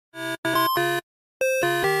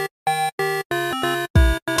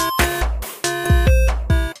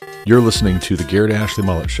You're listening to the Garrett Ashley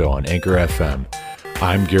Mullet Show on Anchor FM.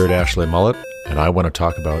 I'm Garrett Ashley Mullet, and I want to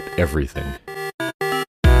talk about everything.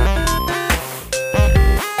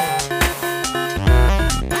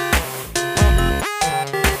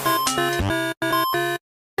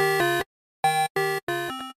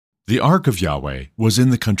 The Ark of Yahweh was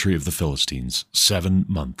in the country of the Philistines 7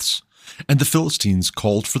 months. And the Philistines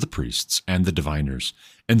called for the priests and the diviners,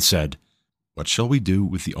 and said, "What shall we do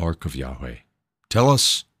with the Ark of Yahweh? Tell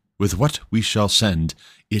us with what we shall send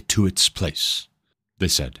it to its place." They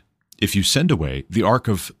said, "If you send away the Ark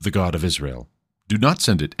of the God of Israel, do not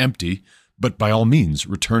send it empty, but by all means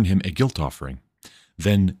return him a guilt offering.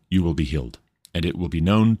 Then you will be healed, and it will be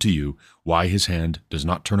known to you why his hand does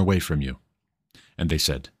not turn away from you." And they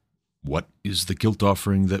said, "What is the guilt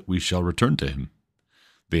offering that we shall return to him?"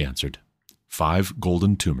 They answered, 5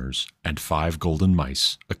 golden tumors and 5 golden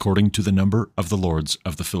mice, according to the number of the lords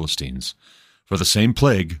of the Philistines. For the same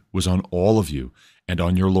plague was on all of you and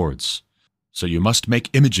on your lords. So you must make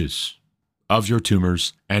images of your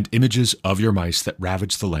tumors and images of your mice that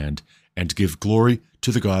ravage the land, and give glory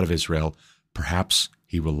to the God of Israel. Perhaps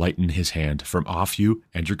he will lighten his hand from off you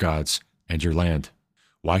and your gods and your land.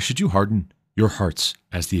 Why should you harden your hearts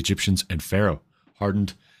as the Egyptians and Pharaoh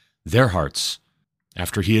hardened their hearts?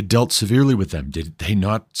 After he had dealt severely with them, did they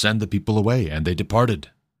not send the people away, and they departed?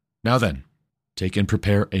 Now then, take and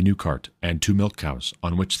prepare a new cart, and 2 milk cows,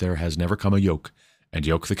 on which there has never come a yoke, and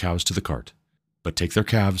yoke the cows to the cart. But take their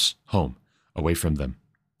calves home, away from them,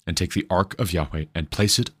 and take the Ark of Yahweh, and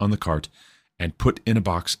place it on the cart, and put in a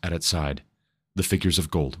box at its side the figures of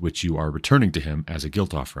gold, which you are returning to him as a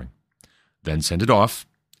guilt offering. Then send it off,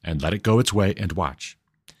 and let it go its way, and watch.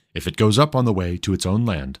 If it goes up on the way to its own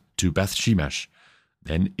land, to Beth Shemesh,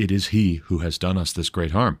 then it is he who has done us this great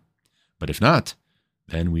harm. But if not,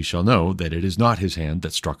 then we shall know that it is not his hand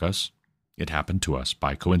that struck us. It happened to us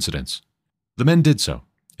by coincidence." The men did so,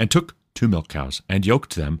 and took 2 milk cows, and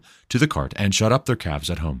yoked them to the cart, and shut up their calves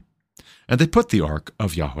at home. And they put the Ark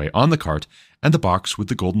of Yahweh on the cart, and the box with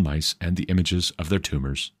the golden mice, and the images of their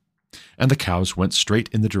tumors. And the cows went straight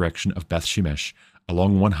in the direction of Beth Shemesh,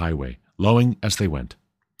 along one highway, lowing as they went.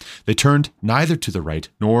 They turned neither to the right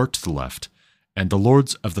nor to the left, and the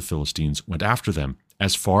lords of the Philistines went after them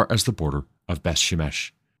as far as the border of Beth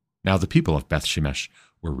Shemesh. Now the people of Beth Shemesh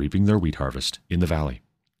were reaping their wheat harvest in the valley.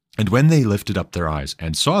 And when they lifted up their eyes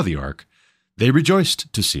and saw the ark, they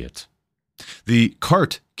rejoiced to see it. The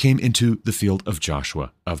cart came into the field of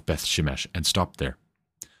Joshua of Beth Shemesh and stopped there.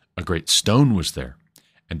 A great stone was there,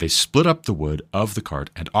 and they split up the wood of the cart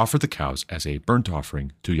and offered the cows as a burnt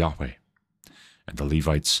offering to Yahweh. And the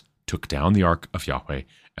Levites took down the Ark of Yahweh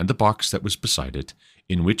and the box that was beside it,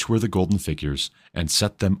 in which were the golden figures, and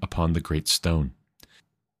set them upon the great stone.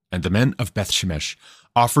 And the men of Beth Shemesh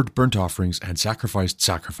offered burnt offerings and sacrificed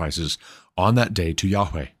sacrifices on that day to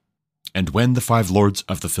Yahweh. And when the 5 lords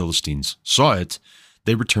of the Philistines saw it,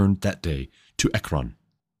 they returned that day to Ekron.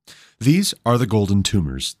 These are the golden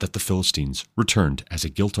tumors that the Philistines returned as a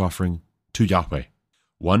guilt offering to Yahweh: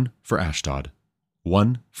 1 for Ashdod,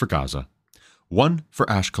 1 for Gaza, 1 for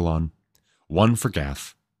Ashkelon, 1 for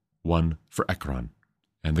Gath, 1 for Ekron,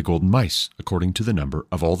 and the golden mice, according to the number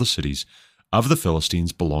of all the cities of the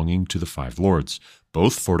Philistines belonging to the 5 lords,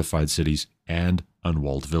 both fortified cities and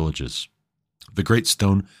unwalled villages. The great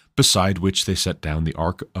stone beside which they set down the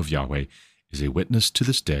Ark of Yahweh is a witness to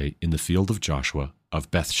this day in the field of Joshua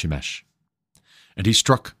of Beth Shemesh. And he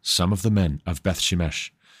struck some of the men of Beth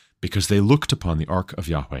Shemesh, because they looked upon the Ark of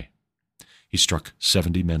Yahweh. He struck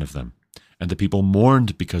 70 men of them, and the people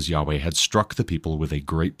mourned because Yahweh had struck the people with a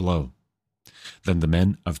great blow. Then the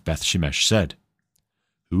men of Beth Shemesh said,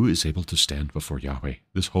 "Who is able to stand before Yahweh,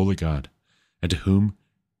 this holy God? And to whom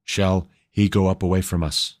shall he go up away from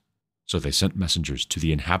us?" So they sent messengers to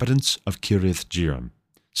the inhabitants of Kiriath Jearim,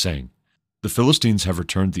 saying, "The Philistines have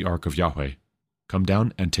returned the Ark of Yahweh. Come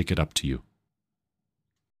down and take it up to you."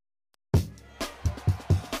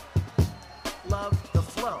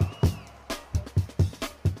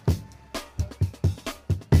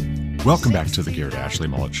 Welcome back to the Garrett Ashley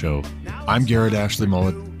Mullet Show. I'm Garrett Ashley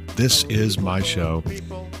Mullet. This is my show.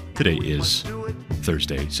 Today is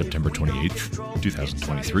Thursday, September 28th,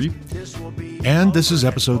 2023. And this is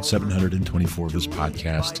episode 724 of this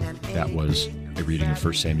podcast. That was a reading of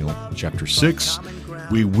 1 Samuel chapter 6.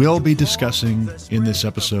 We will be discussing in this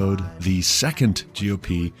episode the second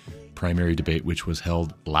GOP primary debate, which was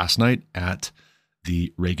held last night at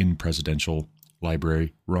the Reagan Presidential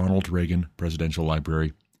Library, Ronald Reagan Presidential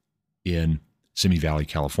Library in Simi Valley,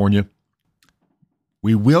 California.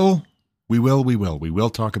 We will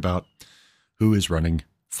talk about who is running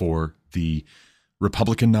for the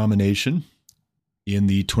Republican nomination in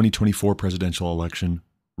the 2024 presidential election.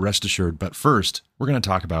 Rest assured. But first, we're going to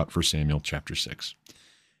talk about 1 Samuel chapter 6.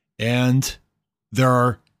 And there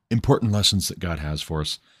are important lessons that God has for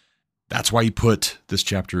us. That's why he put this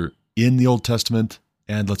chapter in the Old Testament.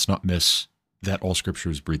 And let's not miss that all scripture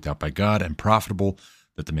is breathed out by God and profitable,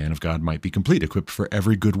 that the man of God might be complete, equipped for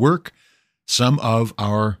every good work. Some of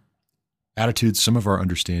our attitudes, some of our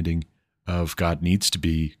understanding of God needs to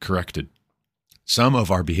be corrected. Some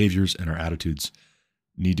of our behaviors and our attitudes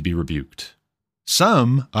need to be rebuked.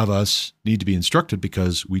 Some of us need to be instructed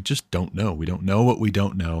because we just don't know. We don't know what we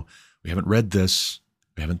don't know. We haven't read this.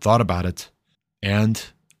 We haven't thought about it. And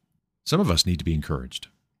some of us need to be encouraged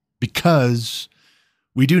because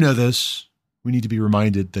we do know this. We need to be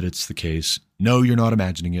reminded that it's the case. No, you're not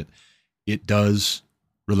imagining it. It does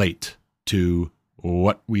relate to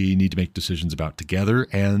what we need to make decisions about together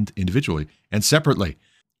and individually and separately.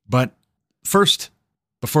 But first,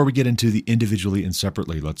 before we get into the individually and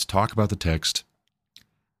separately, let's talk about the text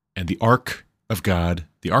and the Ark of God,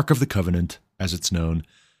 the Ark of the Covenant, as it's known,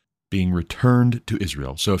 being returned to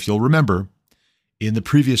Israel. So if you'll remember, in the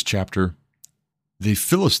previous chapter, the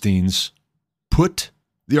Philistines put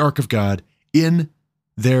the Ark of God in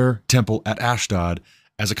their temple at Ashdod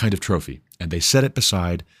as a kind of trophy, and they set it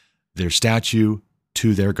beside their statue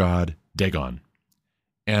to their god Dagon.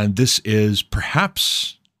 And this is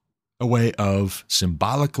perhaps a way of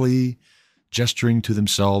symbolically gesturing to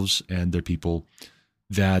themselves and their people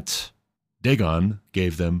that Dagon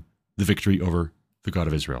gave them the victory over the God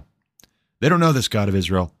of Israel. They don't know this God of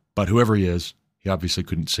Israel, but whoever he is, he obviously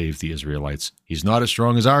couldn't save the Israelites. He's not as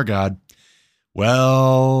strong as our God.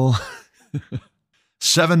 Well,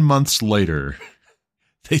 7 months later,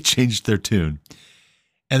 they changed their tune.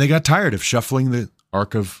 And they got tired of shuffling the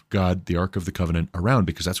Ark of God, the Ark of the Covenant, around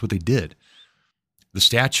because that's what they did. The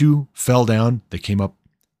statue fell down. They came up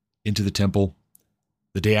into the temple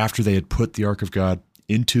the day after they had put the Ark of God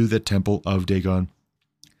into the temple of Dagon.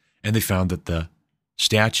 And they found that the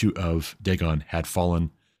statue of Dagon had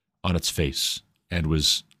fallen on its face and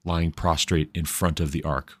was lying prostrate in front of the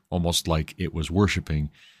Ark, almost like it was worshiping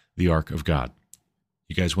the Ark of God.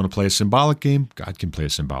 You guys want to play a symbolic game? God can play a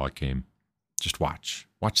symbolic game. Just watch.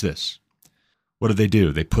 Watch this. What did they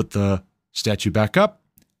do? They put the statue back up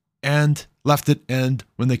and left it, and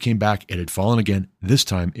when they came back, it had fallen again. This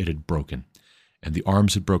time, it had broken, and the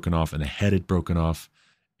arms had broken off, and the head had broken off,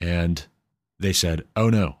 and they said, oh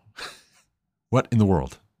no, what in the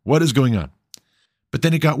world? What is going on? But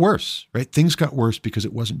then it got worse, right? Things got worse because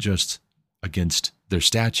it wasn't just against their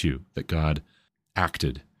statue that God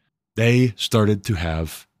acted. They started to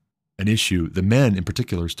have an issue. The men in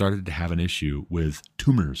particular started to have an issue with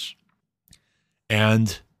tumors.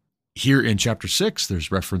 And here in chapter 6,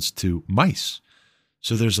 there's reference to mice.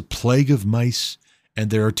 So there's a plague of mice and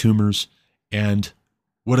there are tumors. And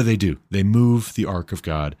what do? They move the Ark of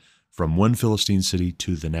God from one Philistine city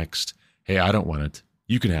to the next. Hey, I don't want it.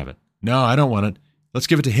 You can have it. No, I don't want it. Let's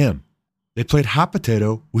give it to him. They played hot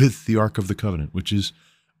potato with the Ark of the Covenant, which is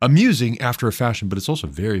amusing after a fashion, but it's also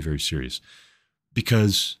very, very serious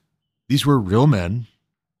because these were real men,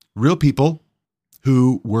 real people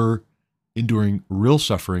who were enduring real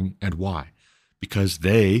suffering. And why? Because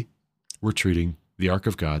they were treating the Ark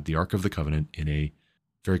of God, the Ark of the Covenant, in a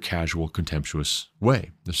very casual, contemptuous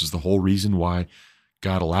way. This is the whole reason why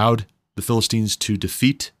God allowed the Philistines to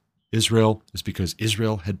defeat Israel, is because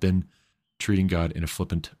Israel had been treating God in a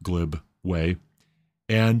flippant, glib way.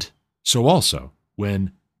 And so also,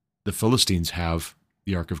 when the Philistines have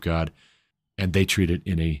the Ark of God and they treat it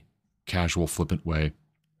in a casual, flippant way,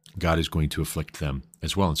 God is going to afflict them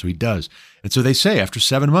as well. And so he does. And so they say, after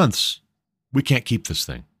 7 months, we can't keep this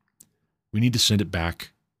thing. We need to send it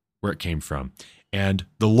back where it came from. And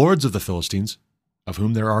the lords of the Philistines, of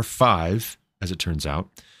whom there are 5, as it turns out,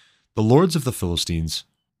 the lords of the Philistines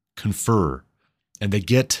confer and they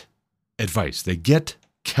get advice. They get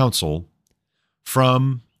counsel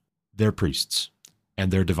from their priests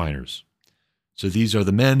and their diviners. So these are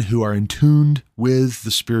the men who are in tune with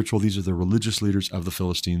the spiritual. These are the religious leaders of the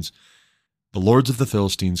Philistines. The lords of the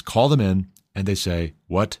Philistines call them in and they say,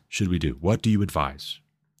 what should we do? What do you advise?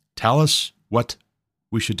 Tell us what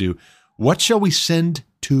we should do. What shall we send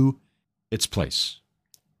to its place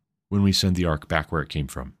when we send the ark back where it came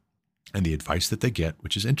from? And the advice that they get,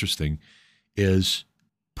 which is interesting, is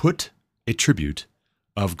put a tribute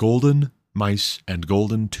of golden mice and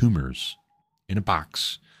golden tumors in a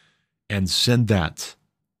box and send that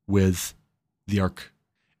with the ark.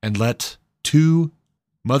 And let 2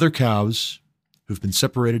 mother cows who've been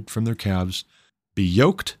separated from their calves be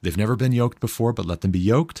yoked. They've never been yoked before, but let them be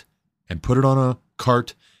yoked and put it on a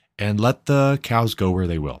cart and let the cows go where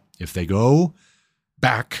they will. If they go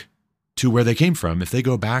back to where they came from, if they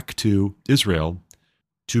go back to Israel,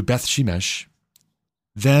 to Beth Shemesh,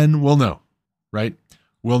 then we'll know, right?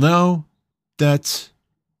 We'll know that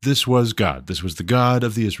this was God. This was the God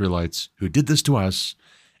of the Israelites who did this to us.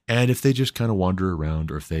 And if they just kind of wander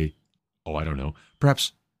around, or if they, I don't know,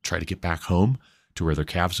 perhaps try to get back home to where their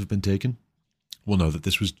calves have been taken, we'll know that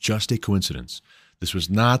this was just a coincidence. This was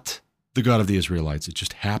not the God of the Israelites. It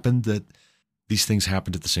just happened that these things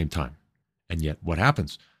happened at the same time. And yet what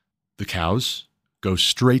happens? The cows go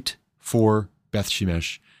straight for Beth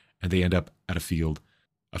Shemesh, and they end up at a field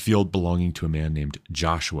belonging to a man named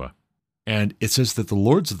Joshua. And it says that the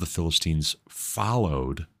lords of the Philistines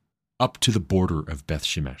followed up to the border of Beth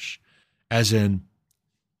Shemesh, as in,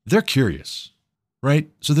 they're curious, right?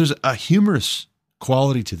 So there's a humorous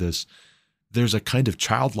quality to this. There's a kind of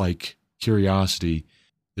childlike curiosity.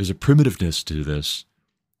 There's a primitiveness to this.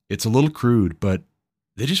 It's a little crude, but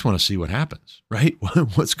they just want to see what happens, right?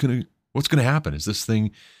 What's going to happen? Is this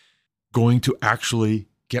thing going to actually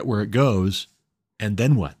get where it goes? And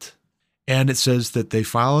then what? And it says that they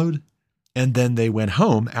followed, and then they went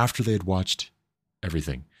home after they had watched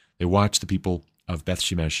everything. They watched the people of Beth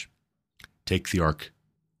Shemesh take the ark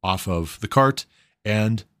off of the cart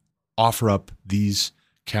and offer up these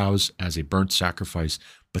cows as a burnt sacrifice.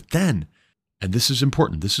 But then, and this is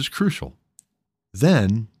important, this is crucial,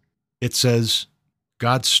 then it says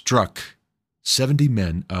God struck 70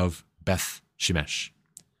 men of Beth Shemesh.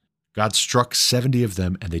 God struck 70 of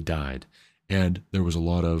them, and they died. And there was a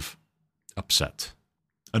lot of upset,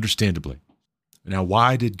 understandably. Now,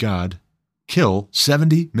 why did God kill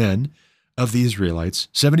 70 men of the Israelites,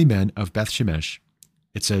 70 men of Beth Shemesh?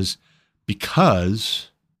 It says, because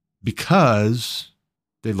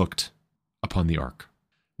they looked upon the ark.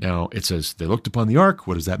 Now, it says they looked upon the ark.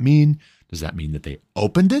 What does that mean? Does that mean that they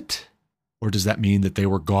opened it? Or does that mean that they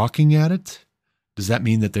were gawking at it? Does that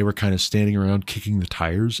mean that they were kind of standing around kicking the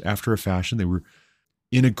tires after a fashion? They were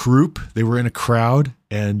in a group, they were in a crowd,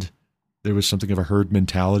 and there was something of a herd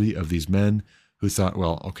mentality of these men who thought,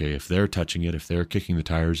 well, okay, if they're touching it, if they're kicking the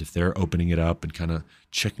tires, if they're opening it up and kind of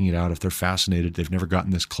checking it out, if they're fascinated, they've never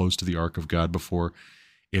gotten this close to the ark of God before,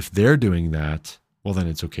 if they're doing that, well, then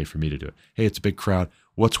it's okay for me to do it. Hey, it's a big crowd.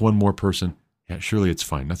 What's one more person? Yeah, surely it's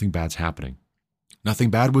fine. Nothing bad's happening. Nothing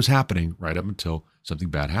bad was happening right up until something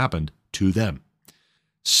bad happened to them.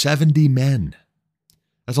 70 men.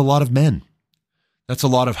 That's a lot of men. That's a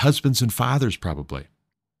lot of husbands and fathers, probably.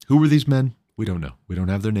 Who were these men? We don't know. We don't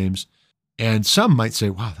have their names. And some might say,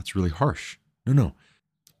 wow, that's really harsh. No.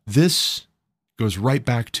 This goes right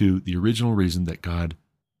back to the original reason that God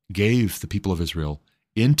gave the people of Israel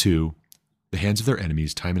into the hands of their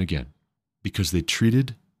enemies time and again, because they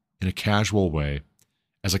treated in a casual way,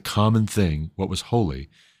 as a common thing, what was holy.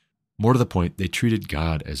 More to the point, they treated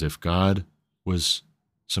God as if God was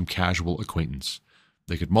some casual acquaintance.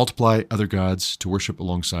 They could multiply other gods to worship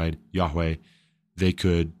alongside Yahweh. They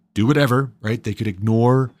could do whatever, right? They could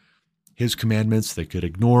ignore his commandments. They could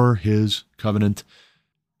ignore his covenant,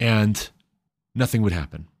 and nothing would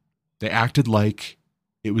happen. They acted like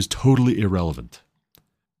it was totally irrelevant.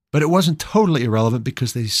 But it wasn't totally irrelevant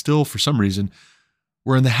because they still, for some reason,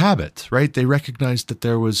 were in the habit, right? They recognized that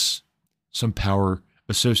there was some power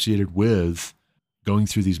associated with going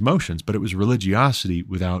through these motions, but it was religiosity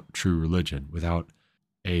without true religion, without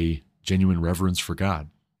a genuine reverence for God.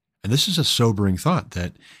 And this is a sobering thought,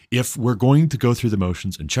 that if we're going to go through the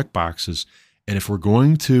motions and check boxes, and if we're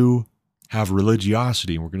going to have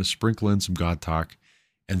religiosity and we're going to sprinkle in some God talk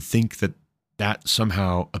and think that that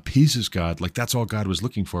somehow appeases God, like that's all God was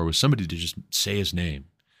looking for, was somebody to just say his name.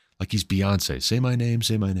 Like he's Beyonce, say my name,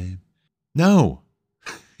 say my name. No,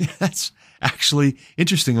 that's actually,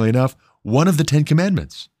 interestingly enough, one of the 10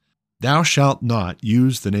 commandments. Thou shalt not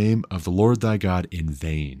use the name of the Lord thy God in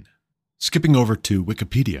vain. Skipping over to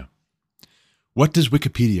Wikipedia. What does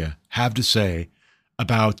Wikipedia have to say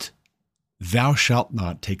about thou shalt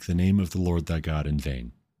not take the name of the Lord thy God in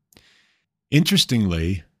vain?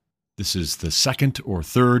 Interestingly, this is the second or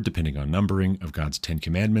third, depending on numbering, of God's 10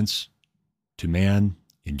 commandments to man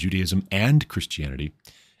in Judaism and Christianity.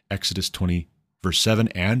 Exodus 20, verse 7,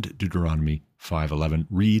 and Deuteronomy 5:11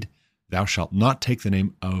 read, thou shalt not take the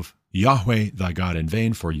name of Yahweh thy God in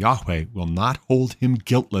vain, for Yahweh will not hold him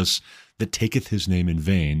guiltless that taketh his name in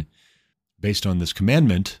vain. Based on this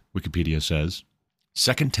commandment, Wikipedia says,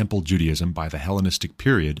 Second Temple Judaism by the Hellenistic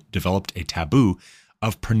period developed a taboo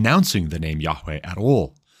of pronouncing the name Yahweh at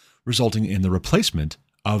all, resulting in the replacement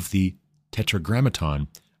of the Tetragrammaton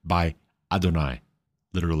by Adonai,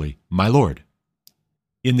 literally, my Lord.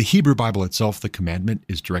 In the Hebrew Bible itself, the commandment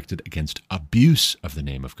is directed against abuse of the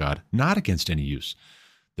name of God, not against any use.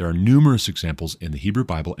 There are numerous examples in the Hebrew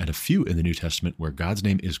Bible and a few in the New Testament where God's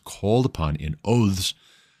name is called upon in oaths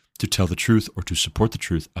to tell the truth or to support the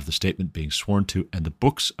truth of the statement being sworn to, and the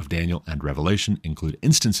books of Daniel and Revelation include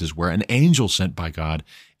instances where an angel sent by God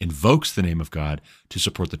invokes the name of God to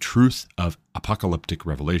support the truth of apocalyptic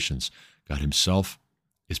revelations. God himself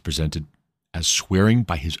is presented as swearing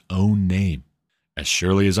by his own name. As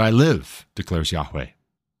surely as I live, declares Yahweh,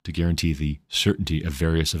 to guarantee the certainty of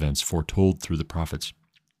various events foretold through the prophets.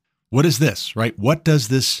 What is this, right? What does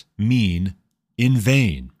this mean in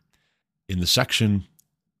vain? In the section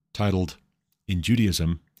titled In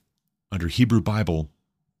Judaism, under Hebrew Bible,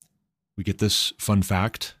 we get this fun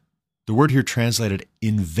fact. The word here translated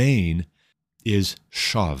in vain is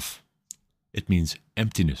shav. It means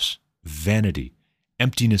emptiness, vanity,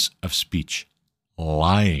 emptiness of speech,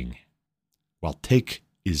 lying. While take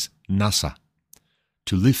is nasa,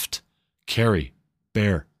 to lift, carry,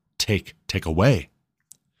 bear, take away.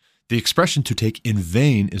 The expression to take in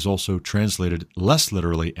vain is also translated less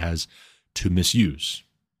literally as to misuse.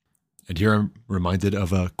 And here I'm reminded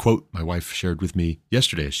of a quote my wife shared with me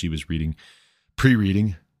yesterday as she was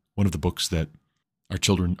pre-reading one of the books that our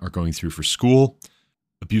children are going through for school,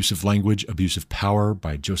 Abusive Language, Abusive Power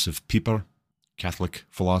by Joseph Pieper, Catholic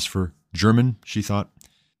philosopher, German, she thought,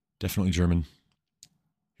 definitely German.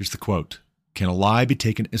 Here's the quote. Can a lie be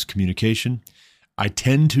taken as communication? I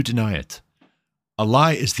tend to deny it. A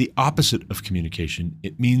lie is the opposite of communication.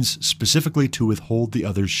 It means specifically to withhold the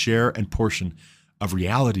other's share and portion of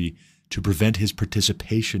reality to prevent his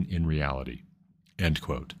participation in reality. End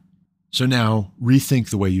quote. So now rethink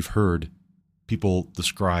the way you've heard people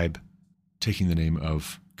describe taking the name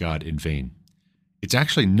of God in vain. It's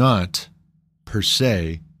actually not per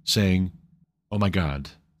se saying, oh my God,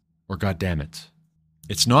 or God damn it.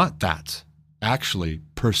 It's not that actually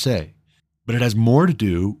per se, but it has more to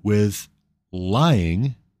do with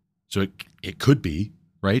lying. So it could be,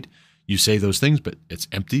 right? You say those things, but it's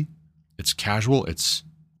empty. It's casual.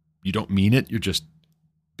 You don't mean it. You're just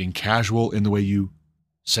being casual in the way you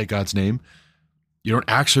say God's name. You don't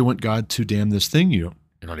actually want God to damn this thing. You're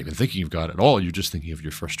not even thinking of God at all. You're just thinking of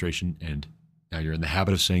your frustration, and now you're in the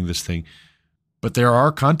habit of saying this thing. But there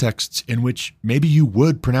are contexts in which maybe you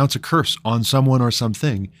would pronounce a curse on someone or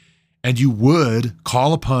something, and you would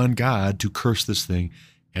call upon God to curse this thing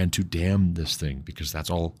and to damn this thing, because that's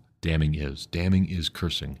all damning is. Damning is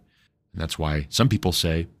cursing. And that's why some people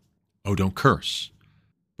say, oh, don't curse.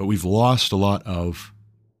 But we've lost a lot of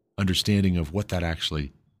understanding of what that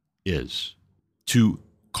actually is. To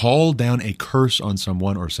call down a curse on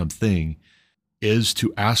someone or something is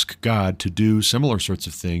to ask God to do similar sorts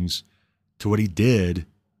of things to what he did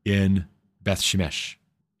in Beth Shemesh,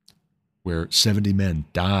 where 70 men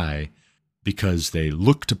die because they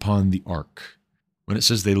looked upon the ark. When it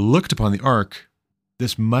says they looked upon the ark,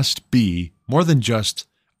 this must be more than just,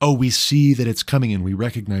 oh, we see that it's coming and we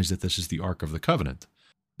recognize that this is the Ark of the Covenant.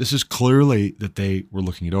 This is clearly that they were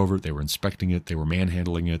looking it over, they were inspecting it, they were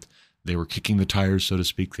manhandling it, they were kicking the tires, so to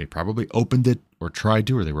speak. They probably opened it or tried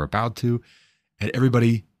to, or they were about to. And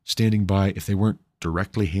everybody standing by, if they weren't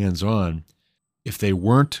directly hands-on, if they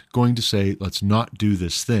weren't going to say, let's not do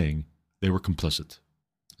this thing, they were complicit.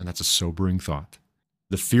 And that's a sobering thought.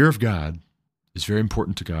 The fear of God is very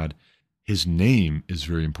important to God. His name is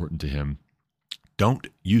very important to him. Don't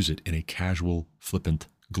use it in a casual, flippant,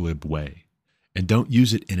 glib way. And don't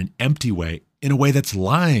use it in an empty way, in a way that's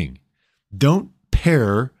lying. Don't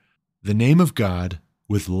pair the name of God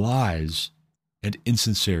with lies and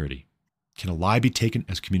insincerity. Can a lie be taken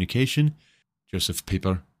as communication? Joseph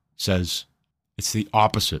Pieper says it's the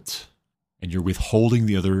opposite. And you're withholding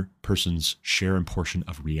the other person's share and portion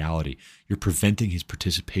of reality. You're preventing his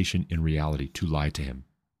participation in reality to lie to him.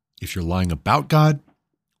 If you're lying about God,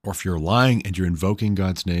 or if you're lying and you're invoking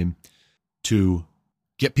God's name to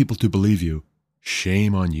get people to believe you,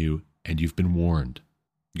 shame on you, and you've been warned.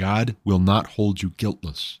 God will not hold you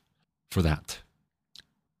guiltless for that.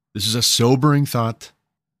 This is a sobering thought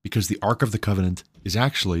because the Ark of the Covenant is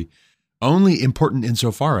actually only important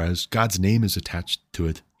insofar as God's name is attached to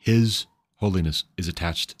it, his holiness is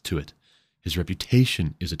attached to it, his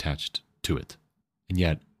reputation is attached to it. And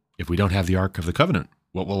yet, if we don't have the Ark of the Covenant,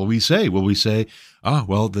 what will we say? Will we say,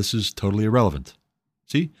 well, this is totally irrelevant?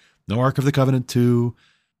 See, no Ark of the Covenant to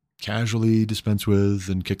casually dispense with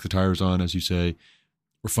and kick the tires on, as you say.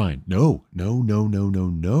 We're fine. No.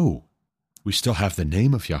 We still have the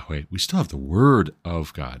name of Yahweh. We still have the word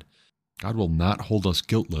of God. God will not hold us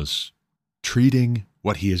guiltless, treating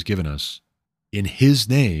what he has given us in his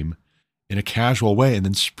name in a casual way and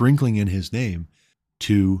then sprinkling in his name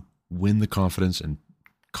to win the confidence and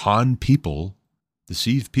con people,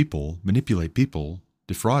 deceive people, manipulate people,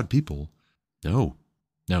 defraud people. No,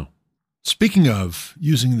 no. Speaking of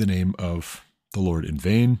using the name of the Lord in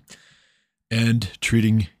vain and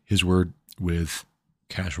treating his word with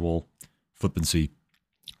casual flippancy,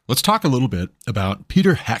 let's talk a little bit about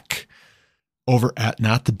Peter Heck over at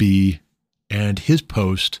Not the Bee and his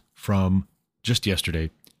post from just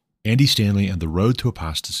yesterday, Andy Stanley and the Road to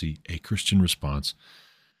Apostasy, a Christian Response.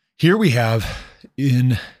 Here we have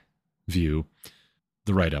in view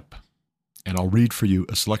the write-up, and I'll read for you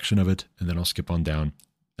a selection of it, and then I'll skip on down,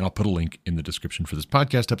 and I'll put a link in the description for this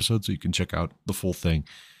podcast episode so you can check out the full thing.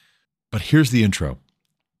 But here's the intro.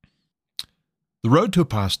 The Road to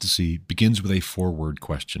Apostasy begins with a 4-word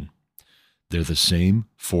question. They're the same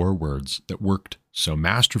 4 words that worked so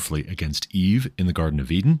masterfully against Eve in the Garden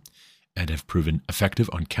of Eden and have proven effective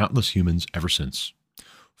on countless humans ever since.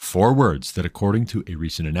 4 words that, according to a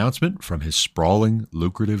recent announcement from his sprawling,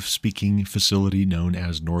 lucrative speaking facility known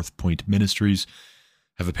as North Point Ministries,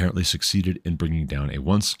 have apparently succeeded in bringing down a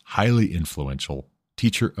once highly influential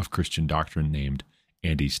teacher of Christian doctrine named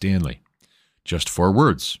Andy Stanley. Just 4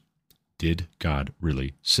 words. Did God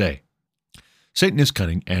really say? Satan is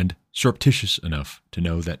cunning and surreptitious enough to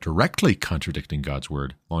know that directly contradicting God's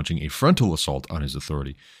word, launching a frontal assault on his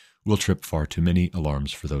authority, will trip far too many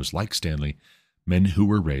alarms for those like Stanley, men who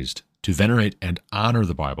were raised to venerate and honor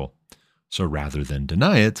the Bible. So rather than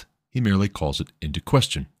deny it, he merely calls it into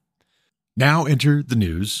question. Now enter the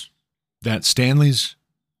news that Stanley's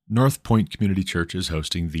North Point Community Church is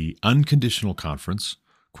hosting the Unconditional Conference,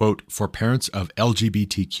 quote, for parents of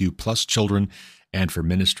LGBTQ plus children and for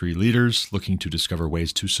ministry leaders looking to discover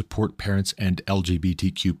ways to support parents and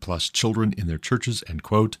LGBTQ plus children in their churches, end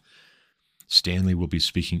quote. Stanley will be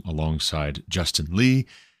speaking alongside Justin Lee,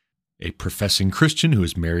 a professing Christian who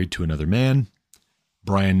is married to another man,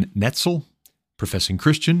 Brian Netzel, professing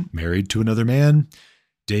Christian, married to another man,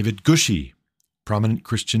 David Gushee, prominent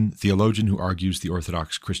Christian theologian who argues the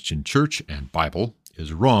Orthodox Christian Church and Bible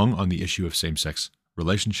is wrong on the issue of same-sex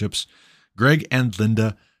relationships, Greg and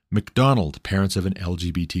Linda McDonald, parents of an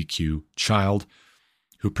LGBTQ child,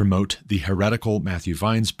 who promote the heretical Matthew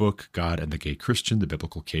Vine's book, God and the Gay Christian, the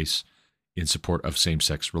Biblical Case in Support of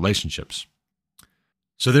Same-Sex Relationships.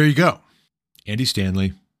 So there you go. Andy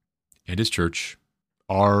Stanley and his church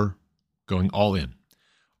are going all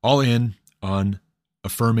in on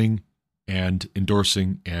affirming and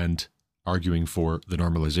endorsing and arguing for the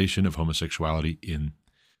normalization of homosexuality in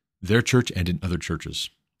their church and in other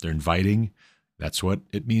churches. They're inviting, that's what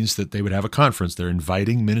it means that they would have a conference. They're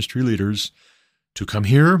inviting ministry leaders to come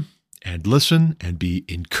here and listen and be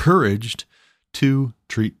encouraged to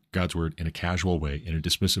treat God's word in a casual way, in a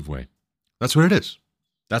dismissive way. That's what it is.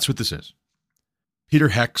 That's what this is. Peter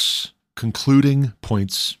Heck's concluding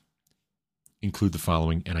points include the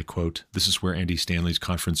following, and I quote, "This is where Andy Stanley's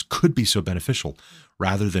conference could be so beneficial.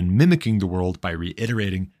 Rather than mimicking the world by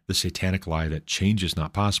reiterating the satanic lie that change is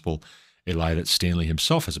not possible, a lie that Stanley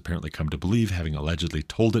himself has apparently come to believe, having allegedly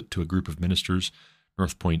told it to a group of ministers,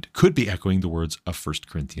 North Point could be echoing the words of 1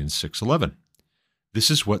 Corinthians 6:11. This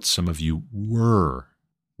is what some of you were,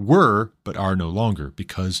 but are no longer,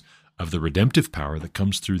 because of the redemptive power that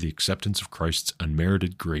comes through the acceptance of Christ's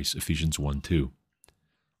unmerited grace, Ephesians 1:2.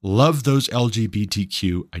 Love those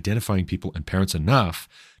LGBTQ identifying people and parents enough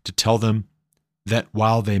to tell them that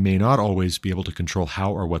while they may not always be able to control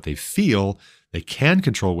how or what they feel, they can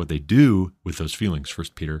control what they do with those feelings,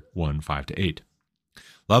 1 Peter 1:5-8.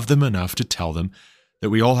 Love them enough to tell them that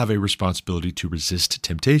we all have a responsibility to resist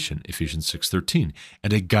temptation, Ephesians 6:13,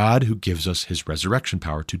 and a God who gives us his resurrection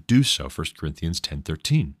power to do so, 1 Corinthians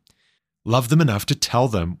 10:13. Love them enough to tell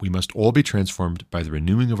them we must all be transformed by the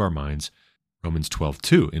renewing of our minds, Romans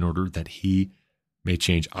 12:2, in order that he may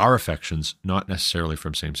change our affections, not necessarily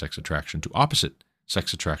from same-sex attraction to opposite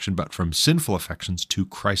sex attraction, but from sinful affections to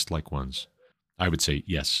Christ-like ones. I would say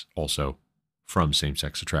yes, also from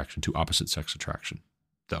same-sex attraction to opposite sex attraction,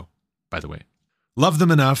 though, by the way. Love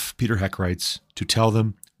them enough, Peter Heck writes, to tell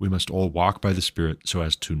them we must all walk by the Spirit so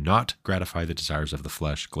as to not gratify the desires of the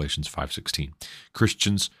flesh, Galatians 5:16.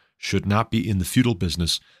 Christians should not be in the futile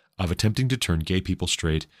business of attempting to turn gay people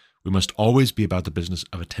straight. We must always be about the business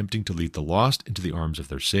of attempting to lead the lost into the arms of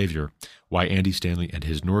their Savior. Why Andy Stanley and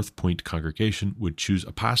his North Point congregation would choose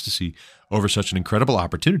apostasy over such an incredible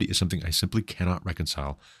opportunity is something I simply cannot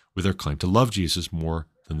reconcile with their claim to love Jesus more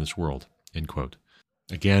than this world." End quote.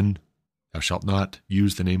 Again, thou shalt not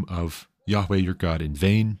use the name of Yahweh your God in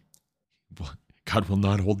vain. God will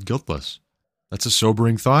not hold guiltless. That's a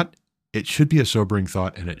sobering thought. It should be a sobering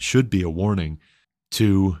thought, and it should be a warning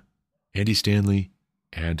to Andy Stanley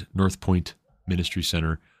and North Point Ministry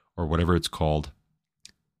Center, or whatever it's called.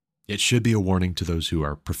 It should be a warning to those who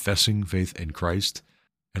are professing faith in Christ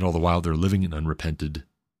And all the while they're living an unrepented,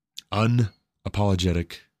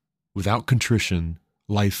 unapologetic, without contrition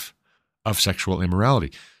life of sexual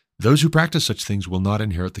immorality. Those who practice such things will not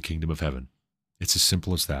inherit the kingdom of heaven. It's as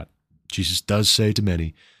simple as that. Jesus does say to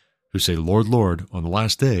many who say, Lord, Lord, on the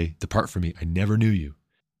last day, depart from me, I never knew you.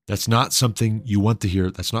 That's not something you want to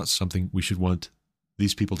hear. That's not something we should want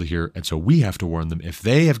these people to hear. And so we have to warn them. If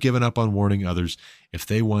they have given up on warning others, if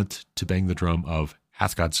they want to bang the drum of,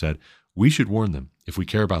 hath God said, we should warn them if we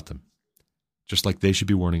care about them, just like they should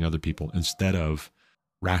be warning other people instead of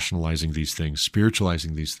rationalizing these things,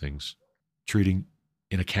 spiritualizing these things, treating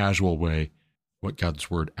in a casual way what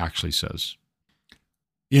God's word actually says.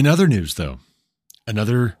 In other news, though,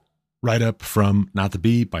 another write-up from Not the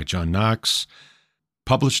Bee by John Knox,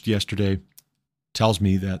 published yesterday, tells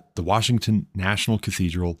me that the Washington National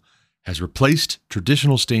Cathedral has replaced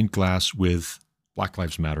traditional stained glass with Black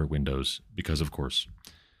Lives Matter windows, because of course.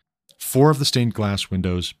 4 of the stained glass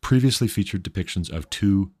windows previously featured depictions of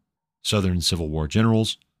 2 Southern Civil War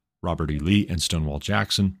generals, Robert E. Lee and Stonewall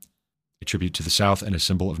Jackson. A tribute to the South and a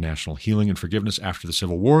symbol of national healing and forgiveness after the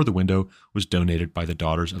Civil War, the window was donated by the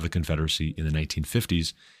Daughters of the Confederacy in the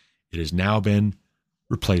 1950s. It has now been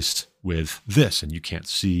replaced with this, and you can't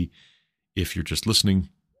see if you're just listening,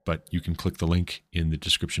 but you can click the link in the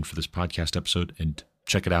description for this podcast episode and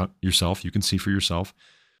check it out yourself. You can see for yourself.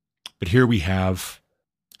 But here we have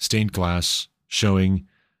stained glass showing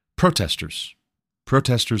protesters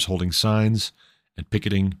holding signs and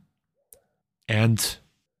picketing. And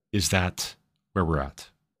is that where we're at?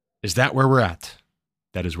 Is that where we're at?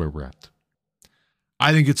 That is where we're at.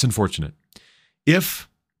 I think it's unfortunate. If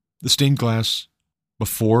the stained glass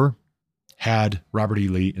before had Robert E.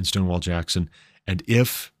 Lee and Stonewall Jackson, and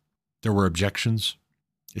if there were objections,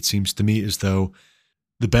 it seems to me as though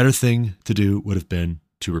the better thing to do would have been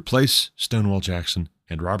to replace Stonewall Jackson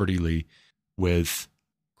and Robert E. Lee with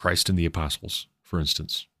Christ and the Apostles, for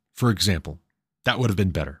instance. For example, that would have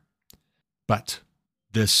been better. But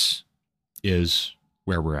this is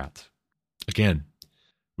where we're at. Again,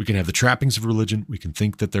 we can have the trappings of religion. We can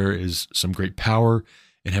think that there is some great power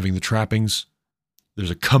in having the trappings.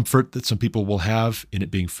 There's a comfort that some people will have in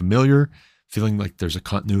it being familiar, feeling like there's a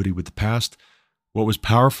continuity with the past. What was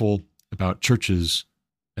powerful about churches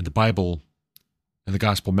and the Bible and the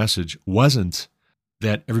gospel message wasn't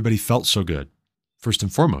that everybody felt so good. First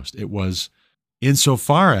and foremost, it was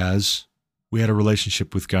insofar as we had a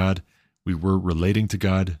relationship with God, we were relating to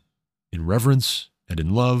God in reverence and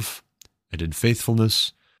in love and in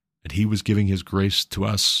faithfulness, and He was giving His grace to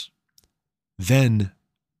us. Then,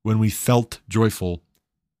 when we felt joyful,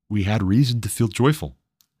 we had reason to feel joyful.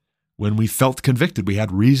 When we felt convicted, we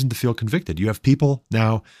had reason to feel convicted. You have people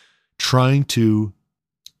now trying to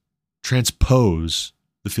transpose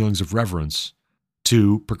the feelings of reverence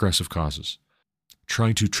to progressive causes,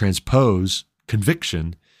 trying to transpose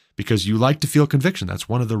conviction because you like to feel conviction. That's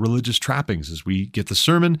one of the religious trappings, is we get the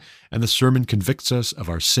sermon and the sermon convicts us of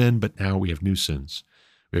our sin, but now we have new sins.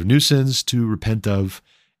 We have new sins to repent of,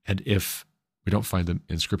 and if we don't find them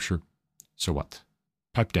in Scripture, so what?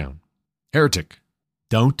 Pipe down. Heretic.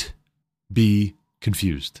 Don't be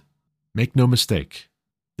confused. Make no mistake.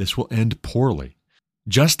 This will end poorly.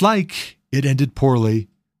 Just like it ended poorly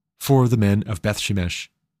for the men of Beth Shemesh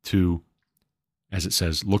to, as it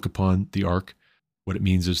says, look upon the ark. What it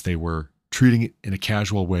means is they were treating it in a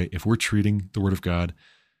casual way. If we're treating the Word of God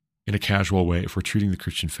in a casual way, if we're treating the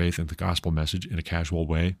Christian faith and the gospel message in a casual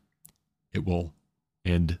way, it will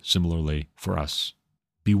end similarly for us.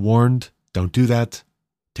 Be warned. Don't do that.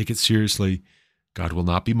 Take it seriously. God will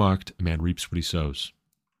not be mocked. A man reaps what he sows.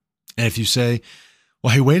 And if you say,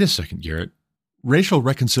 well, hey, wait a second, Garrett, racial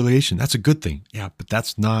reconciliation, that's a good thing. Yeah, but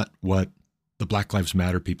that's not what the Black Lives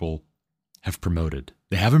Matter people have promoted.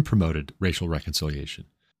 They haven't promoted racial reconciliation.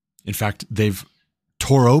 In fact, they've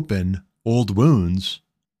tore open old wounds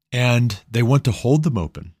and they want to hold them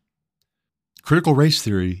open. Critical race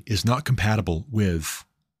theory is not compatible with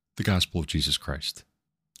the gospel of Jesus Christ.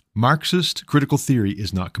 Marxist critical theory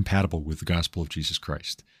is not compatible with the gospel of Jesus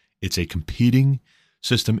Christ. It's a competing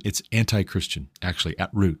system. It's anti-Christian, actually, at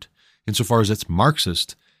root. Insofar as it's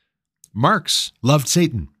Marxist, Marx loved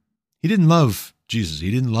Satan. He didn't love Jesus.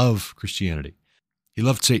 He didn't love Christianity. He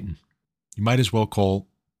loved Satan. You might as well call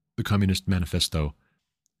the Communist Manifesto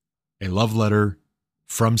a love letter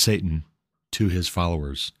from Satan to his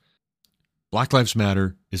followers. Black Lives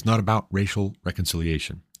Matter is not about racial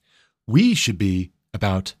reconciliation. We should be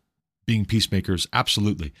about being peacemakers,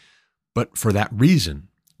 absolutely. But for that reason,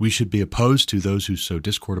 we should be opposed to those who sow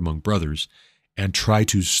discord among brothers and try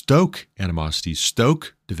to stoke animosity,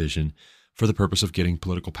 stoke division for the purpose of getting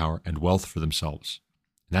political power and wealth for themselves.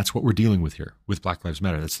 And that's what we're dealing with here with Black Lives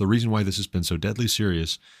Matter. That's the reason why this has been so deadly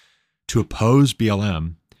serious to oppose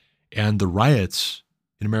BLM and the riots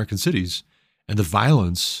in American cities and the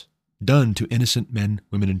violence done to innocent men,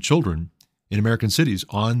 women, and children in American cities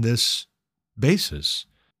on this basis.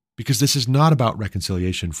 Because this is not about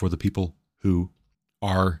reconciliation for the people who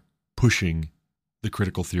are pushing the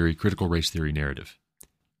critical race theory narrative.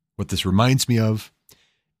 What this reminds me of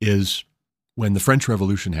is when the French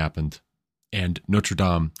Revolution happened and Notre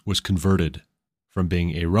Dame was converted from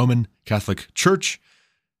being a Roman Catholic church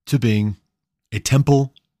to being a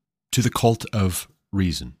temple to the cult of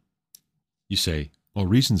reason. You say, well,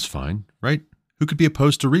 reason's fine, right? Who could be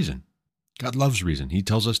opposed to reason? God loves reason. He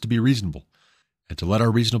tells us to be reasonable and to let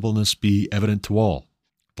our reasonableness be evident to all.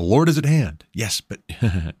 The Lord is at hand. Yes, but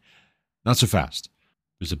not so fast.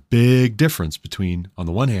 There's a big difference between, on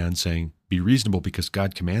the one hand, saying be reasonable because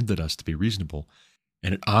God commanded us to be reasonable,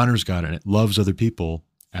 and it honors God and it loves other people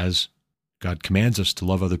as God commands us to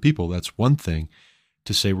love other people. That's one thing.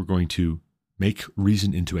 To say we're going to make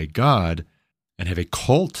reason into a god and have a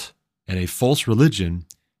cult and a false religion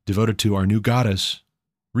devoted to our new goddess,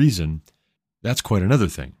 reason, that's quite another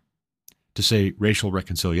thing. To say racial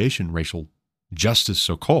reconciliation, racial justice,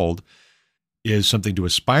 so-called, is something to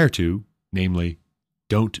aspire to, namely,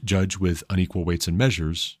 don't judge with unequal weights and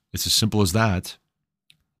measures. It's as simple as that.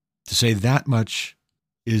 To say that much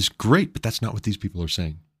is great, but that's not what these people are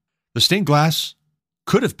saying. The stained glass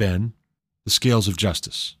could have been the scales of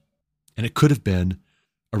justice, and it could have been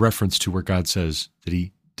a reference to where God says that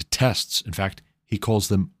he detests. In fact, he calls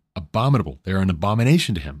them abominable. They are an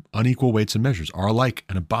abomination to him. Unequal weights and measures are alike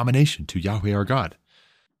an abomination to Yahweh our God.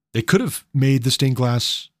 They could have made the stained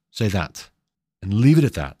glass say that and leave it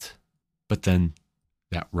at that. But then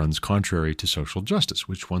that runs contrary to social justice,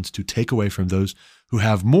 which wants to take away from those who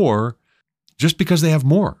have more just because they have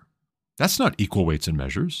more. That's not equal weights and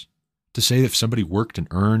measures. To say if somebody worked and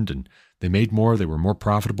earned and they made more, they were more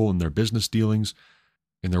profitable in their business dealings,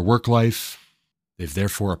 in their work life, they've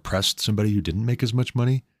therefore oppressed somebody who didn't make as much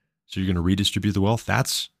money, so you're going to redistribute the wealth.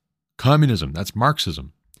 That's communism. That's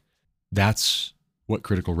Marxism. That's what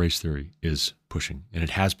critical race theory is pushing, and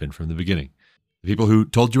it has been from the beginning. The people who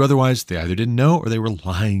told you otherwise, they either didn't know or they were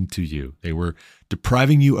lying to you. They were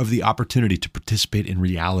depriving you of the opportunity to participate in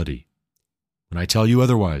reality. When I tell you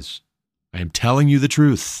otherwise, I am telling you the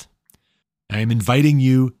truth. I am inviting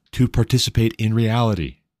you to participate in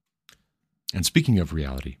reality. And speaking of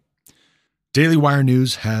reality, Daily Wire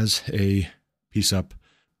News has a piece up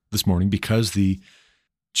this morning because the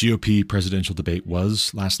GOP presidential debate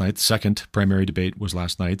was last night. The second primary debate was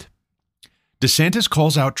last night. DeSantis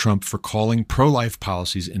calls out Trump for calling pro-life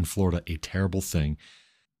policies in Florida a terrible thing.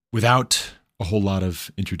 Without a whole lot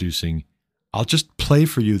of introducing, I'll just play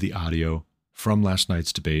for you the audio from last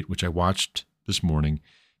night's debate, which I watched this morning.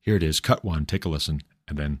 Here it is, cut one, take a listen,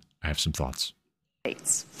 and then I have some thoughts.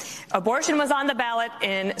 Abortion was on the ballot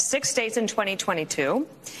in 6 states in 2022.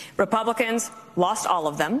 Republicans lost all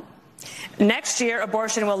of them. Next year,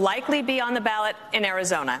 abortion will likely be on the ballot in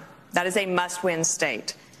Arizona. That is a must-win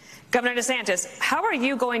state. Governor DeSantis, how are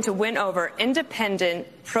you going to win over independent,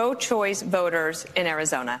 pro-choice voters in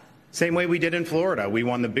Arizona? Same way we did in Florida. We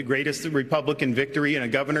won the greatest Republican victory in a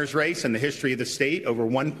governor's race in the history of the state, over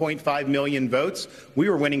 1.5 million votes. We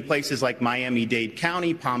were winning places like Miami-Dade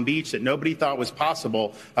County, Palm Beach, that nobody thought was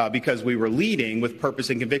possible because we were leading with purpose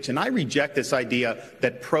and conviction. I reject this idea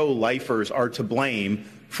that pro-lifers are to blame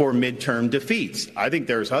for midterm defeats. I think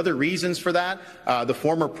there's other reasons for that. The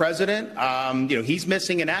former president, he's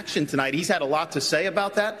missing in action tonight. He's had a lot to say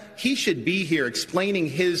about that. He should be here explaining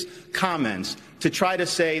his comments to try to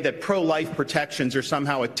say that pro-life protections are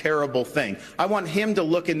somehow a terrible thing. I want him to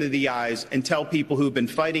look into the eyes and tell people who've been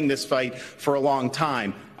fighting this fight for a long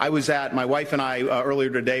time. My wife and I earlier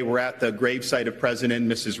today were at the gravesite of President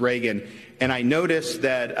and Mrs. Reagan, and I noticed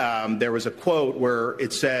that there was a quote where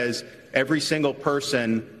it says, every single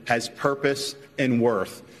person has purpose and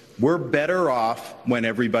worth. We're better off when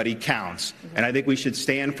everybody counts. And I think we should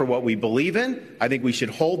stand for what we believe in. I think we should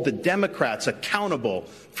hold the Democrats accountable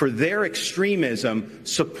for their extremism,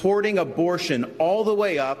 supporting abortion all the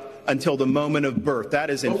way up until the moment of birth.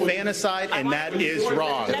 That is infanticide, and that is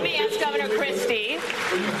wrong. Let me ask Governor Christie.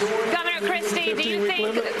 Governor Christie, do you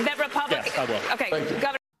think that Republicans... Yes, I will. Okay,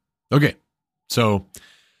 Governor... Okay, so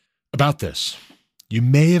about this. You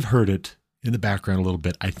may have heard it in the background a little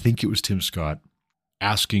bit. I think it was Tim Scott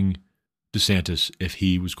asking DeSantis if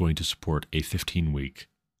he was going to support a 15-week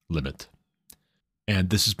limit. And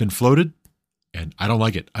this has been floated, and I don't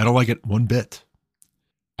like it. I don't like it one bit.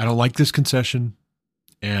 I don't like this concession,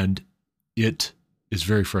 and it is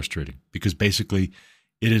very frustrating because basically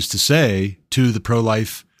It is to say to the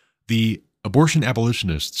pro-life, the abortion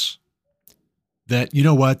abolitionists, that, you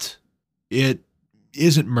know what, it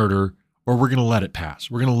isn't murder, or we're going to let it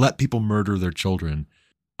pass. We're going to let people murder their children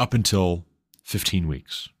up until 15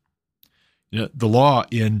 weeks. You know, the law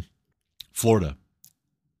in Florida,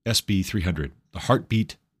 SB 300, the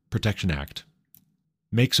Heartbeat Protection Act,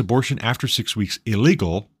 makes abortion after 6 weeks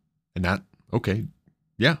illegal. And that, okay,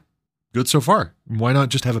 yeah, good so far. Why not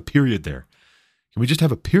just have a period there? Can we just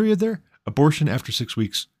have a period there? Abortion after 6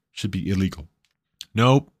 weeks should be illegal.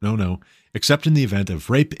 No. Except in the event of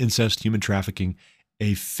rape, incest, human trafficking,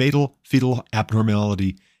 a fatal fetal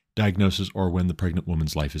abnormality diagnosis, or when the pregnant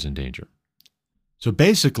woman's life is in danger. So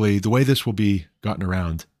basically, the way this will be gotten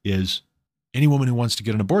around is any woman who wants to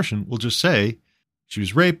get an abortion will just say she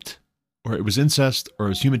was raped, or it was incest, or it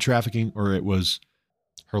was human trafficking, or it was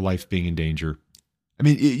her life being in danger. I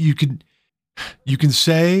mean, you can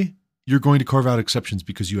say you're going to carve out exceptions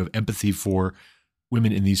because you have empathy for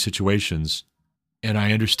women in these situations. And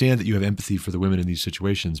I understand that you have empathy for the women in these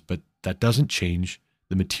situations, but that doesn't change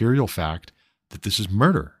the material fact that this is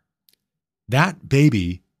murder. That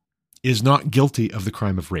baby is not guilty of the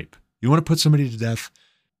crime of rape. You want to put somebody to death?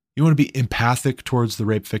 You want to be empathic towards the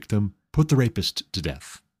rape victim? Put the rapist to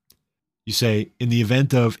death. You say, in the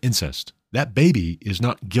event of incest, that baby is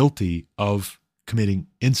not guilty of committing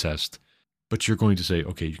incest, but you're going to say,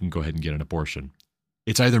 okay, you can go ahead and get an abortion.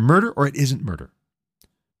 It's either murder or it isn't murder.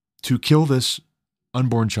 To kill this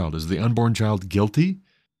unborn child, is the unborn child guilty?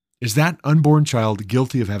 Is that unborn child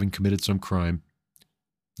guilty of having committed some crime?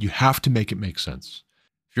 You have to make it make sense.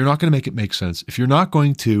 If you're not going to make it make sense, if you're not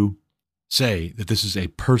going to say that this is a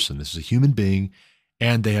person, this is a human being,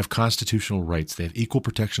 and they have constitutional rights, they have equal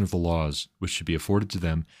protection of the laws, which should be afforded to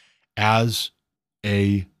them as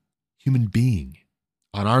a human being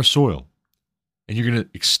on our soil, and you're going to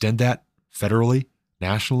extend that federally,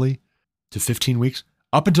 nationally, to 15 weeks,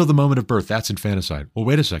 up until the moment of birth, that's infanticide. Well,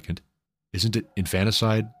 wait a second. Isn't it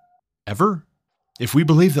infanticide ever? If we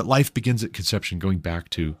believe that life begins at conception, going back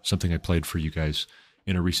to something I played for you guys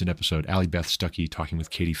in a recent episode, Allie Beth Stuckey talking with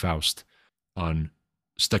Katie Faust on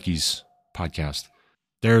Stuckey's podcast,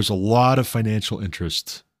 there's a lot of financial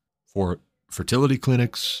interest for fertility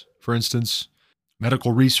clinics, for instance,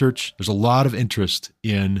 medical research. There's a lot of interest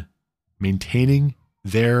in maintaining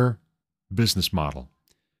their business model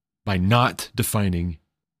by not defining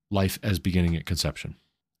life as beginning at conception.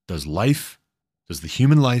 Does the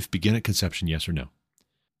human life begin at conception, yes or no?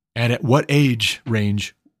 And at what age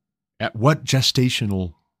range, at what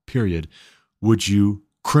gestational period would you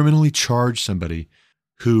criminally charge somebody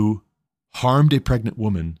who harmed a pregnant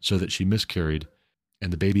woman so that she miscarried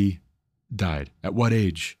and the baby died? At what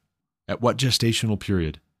age? At what gestational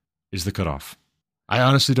period is the cutoff? I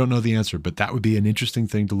honestly don't know the answer, but that would be an interesting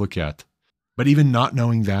thing to look at. But even not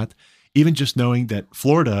knowing that, even just knowing that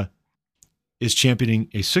Florida is championing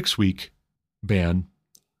a 6-week ban,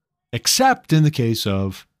 except in the case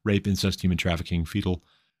of rape, incest, human trafficking, fetal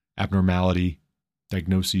abnormality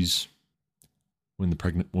diagnoses, when the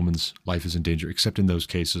pregnant woman's life is in danger, except in those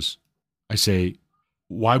cases, I say,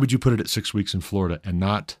 why would you put it at 6 weeks in Florida and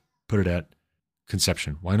not put it at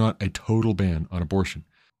conception? Why not a total ban on abortion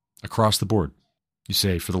across the board? You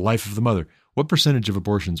say, for the life of the mother. What percentage of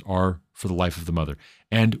abortions are for the life of the mother?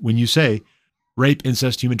 And when you say rape,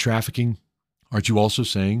 incest, human trafficking, aren't you also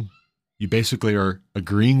saying, you basically are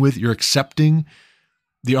agreeing with, you're accepting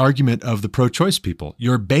the argument of the pro-choice people.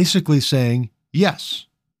 You're basically saying, yes,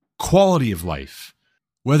 quality of life,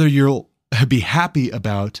 whether you'll be happy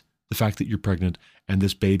about the fact that you're pregnant and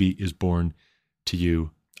this baby is born to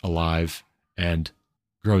you alive and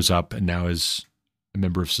grows up and now is a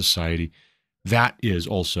member of society, that is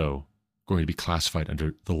also going to be classified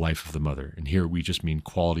under the life of the mother. And here we just mean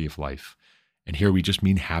quality of life. And here we just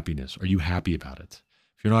mean happiness. Are you happy about it?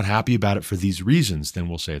 If you're not happy about it for these reasons, then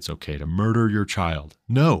we'll say it's okay to murder your child.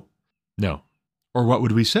 No. Or what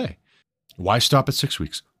would we say? Why stop at 6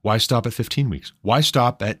 weeks? Why stop at 15 weeks? Why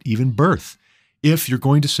stop at even birth? If you're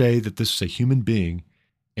going to say that this is a human being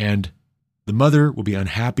and the mother will be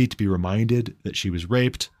unhappy to be reminded that she was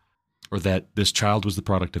raped, or that this child was the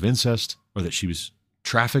product of incest, or that she was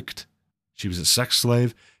trafficked, she was a sex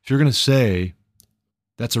slave, if you're going to say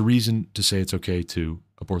that's a reason to say it's okay to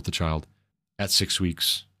abort the child at 6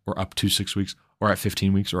 weeks, or up to 6 weeks, or at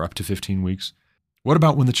 15 weeks, or up to 15 weeks, what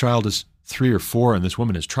about when the child is 3 or 4 and this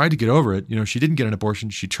woman has tried to get over it? You know, she didn't get an abortion.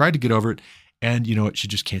 She tried to get over it. And you know what? She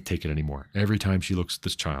just can't take it anymore. Every time she looks at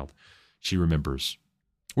this child, she remembers.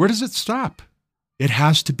 Where does it stop? It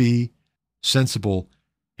has to be sensible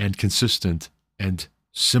and consistent and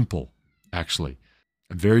simple, actually.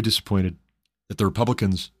 I'm very disappointed that the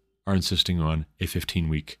Republicans are insisting on a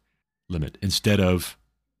 15-week limit instead of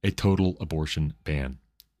a total abortion ban.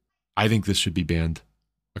 I think this should be banned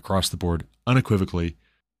across the board, unequivocally,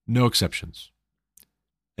 no exceptions.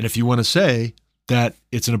 And if you want to say that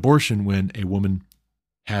it's an abortion when a woman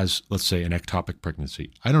has, let's say, an ectopic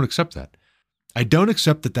pregnancy, I don't accept that. I don't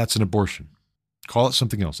accept that that's an abortion. Call it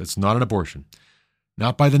something else. It's not an abortion.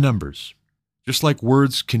 Not by the numbers. Just like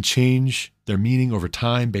words can change their meaning over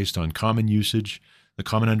time based on common usage, the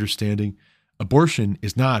common understanding, abortion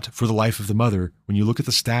is not for the life of the mother when you look at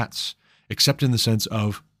the stats, except in the sense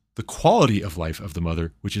of the quality of life of the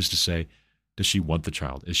mother, which is to say, does she want the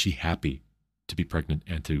child? Is she happy to be pregnant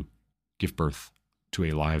and to give birth to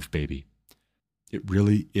a live baby? It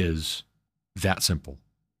really is that simple.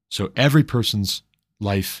 So every person's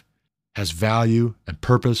life has value and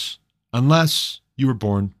purpose unless you were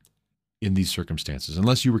born in these circumstances,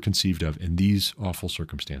 unless you were conceived of in these awful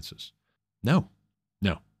circumstances. No.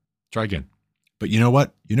 Try again. But you know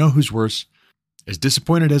what? You know who's worse? As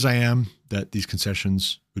disappointed as I am that these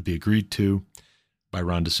concessions would be agreed to by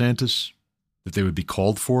Ron DeSantis, that they would be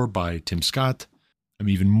called for by Tim Scott, I'm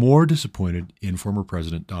even more disappointed in former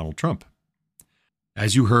President Donald Trump.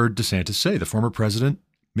 As you heard DeSantis say, the former president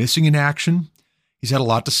missing in action, he's had a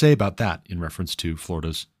lot to say about that in reference to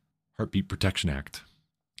Florida's Heartbeat Protection Act.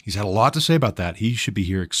 He's had a lot to say about that. He should be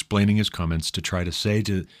here explaining his comments to try to say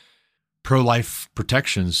to pro-life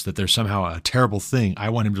protections that they're somehow a terrible thing. I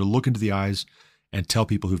want him to look into the eyes and tell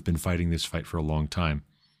people who've been fighting this fight for a long time.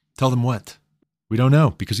 Tell them what? We don't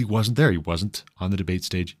know because he wasn't there. He wasn't on the debate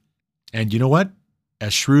stage. And you know what?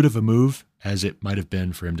 As shrewd of a move as it might have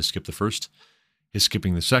been for him to skip the first, his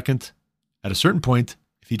skipping the second, at a certain point,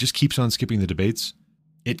 if he just keeps on skipping the debates,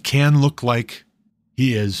 it can look like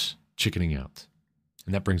he is chickening out.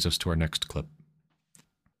 And that brings us to our next clip.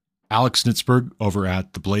 Alex Snitzberg over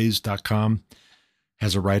at theblaze.com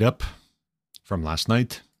has a write-up from last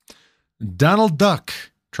night. Donald Duck,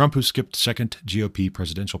 Trump who skipped second GOP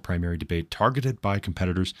presidential primary debate targeted by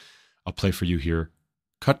competitors. I'll play for you here.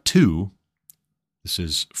 Cut 2. This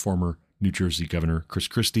is former New Jersey Governor Chris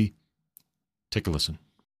Christie. Take a listen.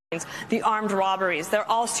 The armed robberies, they're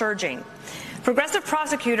all surging. Progressive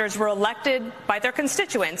prosecutors were elected by their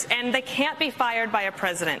constituents, and they can't be fired by a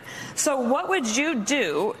president. So what would you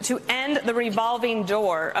do to end the revolving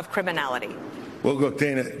door of criminality? Well, look,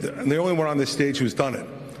 Dana, I'm the only one on this stage who's done it.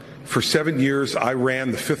 For 7 years, I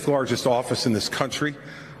ran the 5th largest office in this country.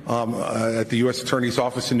 At the U.S. Attorney's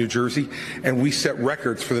Office in New Jersey, and we set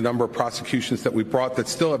records for the number of prosecutions that we brought that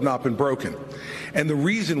still have not been broken. And the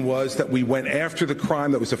reason was that we went after the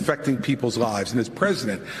crime that was affecting people's lives. And as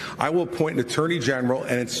president, I will appoint an attorney general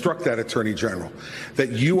and instruct that attorney general that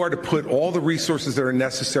you are to put all the resources that are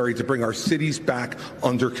necessary to bring our cities back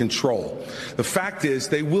under control. The fact is,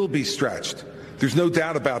 they will be stretched. There's no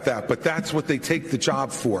doubt about that, but that's what they take the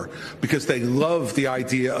job for, because they love the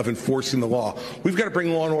idea of enforcing the law. We've got to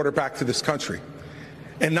bring law and order back to this country,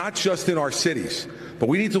 and not just in our cities, but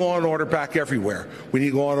we need the law and order back everywhere. We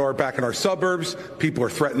need law and order back in our suburbs. People are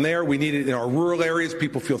threatened there. We need it in our rural areas.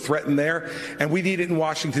 People feel threatened there. And we need it in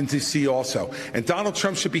Washington, D.C. also. And Donald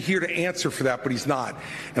Trump should be here to answer for that, but he's not.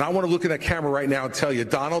 And I want to look at that camera right now and tell you,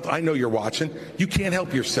 Donald, I know you're watching. You can't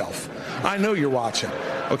help yourself. I know you're watching,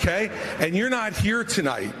 okay? And you're not here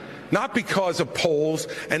tonight, not because of polls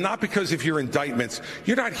and not because of your indictments.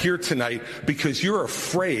 You're not here tonight because you're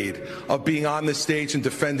afraid of being on the stage and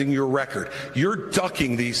defending your record. You're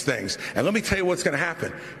ducking these things. And let me tell you what's going to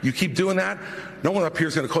happen. You keep doing that, no one up here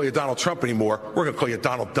is going to call you Donald Trump anymore. We're going to call you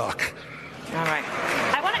Donald Duck. All right.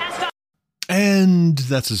 I want to ask And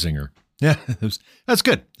that's a zinger. Yeah, that's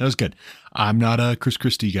good. That was good. I'm not a Chris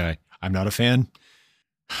Christie guy. I'm not a fan.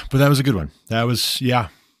 But that was a good one. That was, yeah,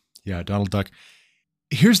 Donald Duck.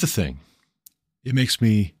 Here's the thing. It makes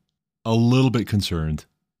me a little bit concerned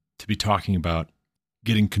to be talking about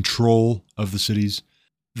getting control of the cities.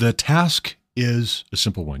 The task is a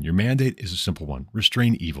simple one. Your mandate is a simple one.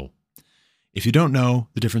 Restrain evil. If you don't know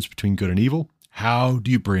the difference between good and evil, how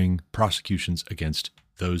do you bring prosecutions against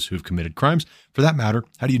those who have committed crimes? For that matter,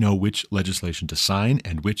 how do you know which legislation to sign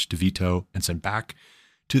and which to veto and send back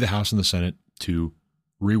to the House and the Senate to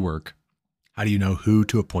rework? How do you know who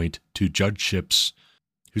to appoint to judgeships,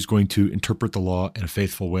 who's going to interpret the law in a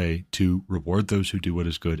faithful way to reward those who do what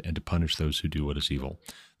is good and to punish those who do what is evil?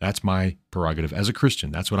 That's my prerogative as a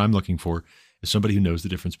Christian. That's what I'm looking for, is somebody who knows the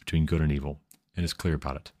difference between good and evil and is clear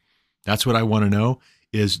about it. That's what I want to know,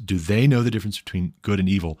 is do they know the difference between good and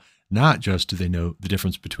evil? Not just do they know the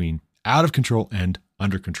difference between out of control and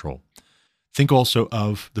under control. Think also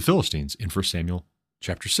of the Philistines in 1 Samuel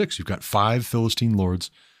chapter 6. You've got 5 Philistine lords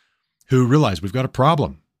who realize we've got a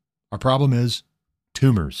problem. Our problem is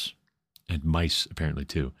tumors and mice, apparently,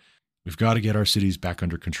 too. We've got to get our cities back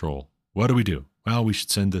under control. What do? Well, we should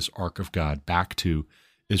send this Ark of God back to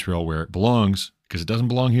Israel where it belongs, because it doesn't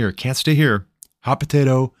belong here. It can't stay here. Hot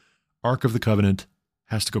potato, Ark of the Covenant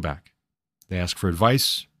has to go back. They ask for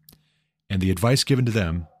advice, and the advice given to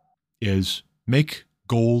them is make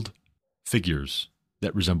gold figures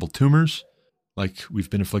that resemble tumors like we've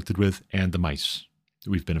been afflicted with and the mice that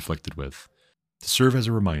we've been afflicted with to serve as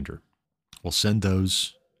a reminder. We'll send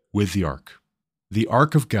those with the Ark. The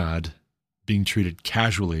Ark of God being treated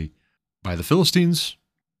casually by the Philistines,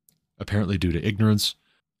 apparently due to ignorance,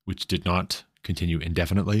 which did not continue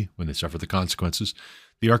indefinitely when they suffered the consequences.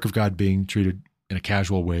 The Ark of God being treated in a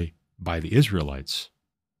casual way by the Israelites,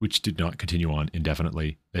 which did not continue on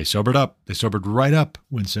indefinitely. They sobered up. They sobered right up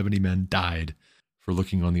when 70 men died for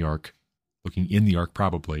looking in the Ark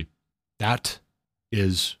probably. That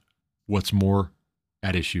is what's more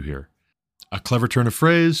at issue here. A clever turn of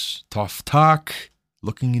phrase, tough talk,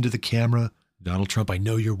 looking into the camera. Donald Trump, I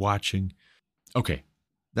know you're watching. Okay,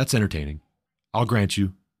 that's entertaining. I'll grant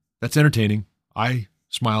you, that's entertaining. I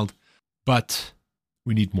smiled, but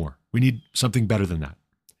we need more. We need something better than that.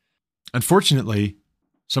 Unfortunately,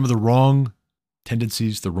 some of the wrong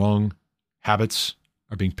tendencies, the wrong habits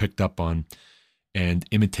are being picked up on and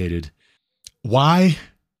imitated. Why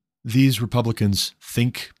these Republicans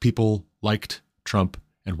think people liked Trump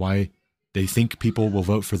and why they think people will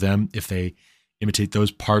vote for them if they imitate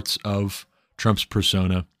those parts of Trump's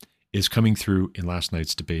persona is coming through in last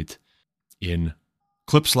night's debate in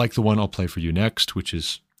clips like the one I'll play for you next, which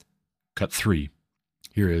is cut 3.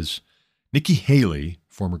 Here is Nikki Haley,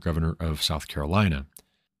 former governor of South Carolina,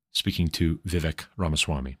 speaking to Vivek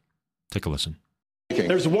Ramaswamy. Take a listen.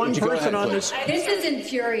 There's one person on this. This is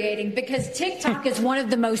infuriating because TikTok is one of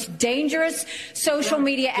the most dangerous social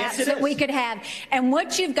media apps that we could have. And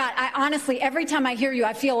what you've got, I honestly, every time I hear you,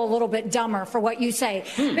 I feel a little bit dumber for what you say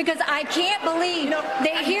because I can't believe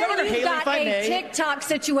that here you've got a TikTok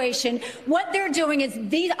situation. What they're doing is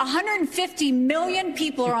these 150 million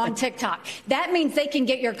people are on TikTok. That means they can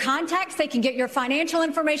get your contacts, they can get your financial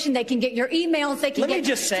information, they can get your emails, they can get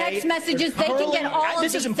text messages, they can get all of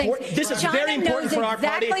these things. This is very important for our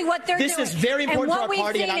party. Exactly what they're this doing. Is very important for our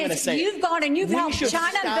party, and I'm going to say you've gone and you've helped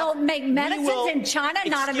China make medicines in China,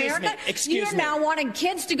 not America. You're now wanting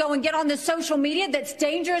kids to go and get on the social media that's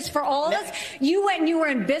dangerous for all of us. You went and you were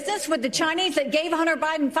in business with the Chinese that gave Hunter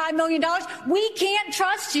Biden $5 million. We can't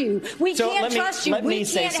trust you. We can't trust you. We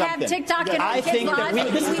can't have TikTok in our kids' lives. We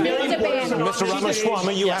need to ban it. Mr.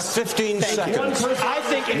 Ramaswamy, you have 15 seconds. I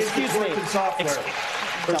think, excuse me.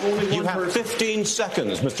 You have 15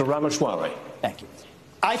 seconds, Mr. Ramaswamy. Thank you.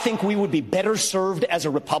 I think we would be better served as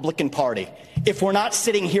a Republican Party if we're not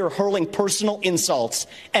sitting here hurling personal insults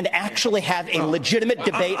and actually have a legitimate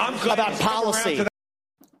debate about policy.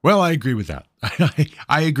 Well, I agree with that.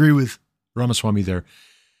 I agree with Ramaswamy there.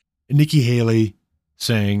 Nikki Haley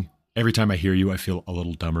saying, every time I hear you, I feel a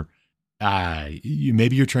little dumber.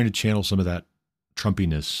 Maybe you're trying to channel some of that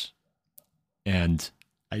Trumpiness. And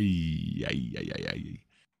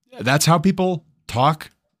that's how people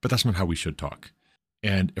talk, but that's not how we should talk.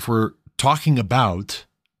 And if we're talking about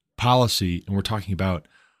policy and we're talking about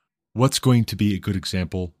what's going to be a good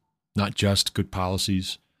example, not just good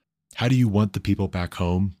policies, how do you want the people back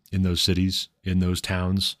home in those cities, in those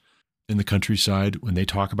towns, in the countryside, when they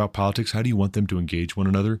talk about politics, how do you want them to engage one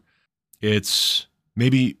another? It's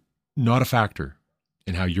maybe not a factor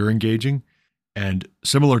in how you're engaging. And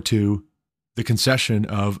similar to the concession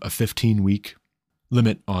of a 15-week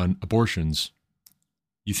limit on abortions,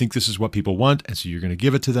 you think this is what people want, and so you're going to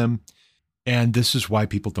give it to them. And this is why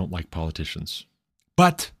people don't like politicians.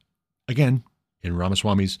 But again, in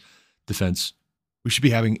Ramaswamy's defense, we should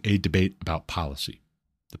be having a debate about policy.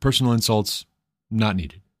 The personal insults, not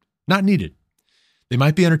needed. Not needed. They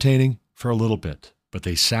might be entertaining for a little bit, but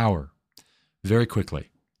they sour very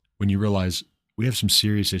quickly when you realize we have some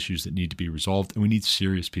serious issues that need to be resolved, and we need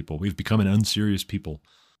serious people. We've become an unserious people.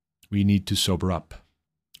 We need to sober up,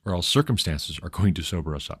 or else circumstances are going to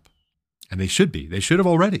sober us up. And they should be. They should have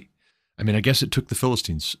already. I mean, I guess it took the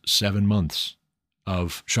Philistines 7 months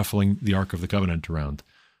of shuffling the Ark of the Covenant around.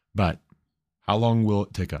 But how long will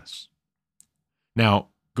it take us? Now,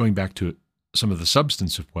 going back to some of the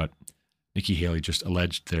substance of what Nikki Haley just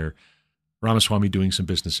alleged there, Ramaswamy doing some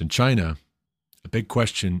business in China, a big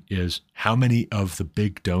question is how many of the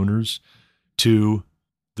big donors to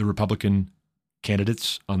the Republican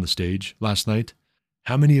candidates on the stage last night,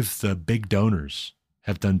 how many of the big donors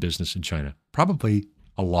have done business in China? Probably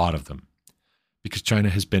a lot of them, because China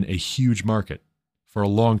has been a huge market for a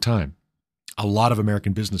long time. A lot of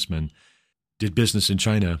American businessmen did business in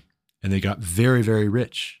China and they got very, very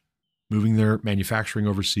rich, moving their manufacturing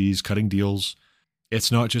overseas, cutting deals.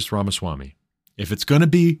 It's not just Ramaswamy. If it's going to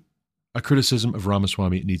be a criticism of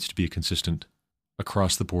Ramaswamy, it needs to be a consistent,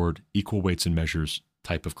 across the board, equal weights and measures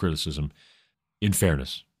type of criticism, in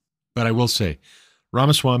fairness. But I will say,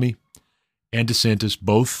 Ramaswamy and DeSantis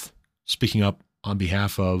both speaking up on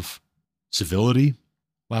behalf of civility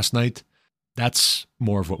last night. That's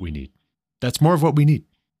more of what we need. That's more of what we need.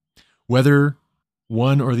 Whether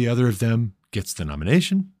one or the other of them gets the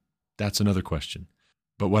nomination, that's another question.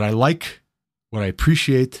 But what I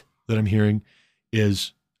appreciate that I'm hearing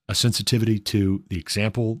is a sensitivity to the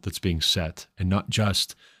example that's being set, and not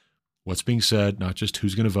just what's being said, not just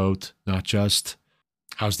who's going to vote, not just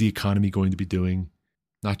how's the economy going to be doing,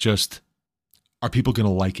 not just are people going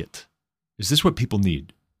to like it. Is this what people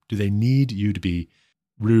need? Do they need you to be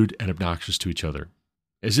rude and obnoxious to each other?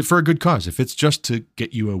 Is it for a good cause? If it's just to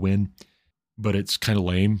get you a win, but it's kind of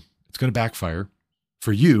lame, it's going to backfire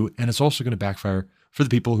for you, and it's also going to backfire for the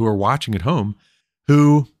people who are watching at home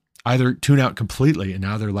who either tune out completely and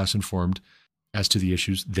now they're less informed as to the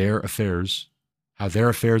issues, their affairs, how their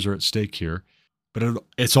affairs are at stake here. But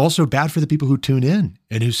it's also bad for the people who tune in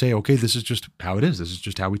and who say, okay, this is just how it is. This is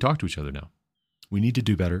just how we talk to each other now. We need to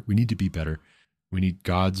do better. We need to be better. We need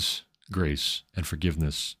God's grace and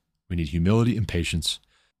forgiveness. We need humility and patience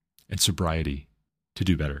and sobriety to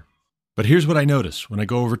do better. But here's what I notice when I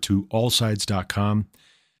go over to allsides.com.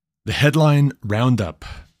 The headline roundup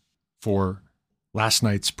for last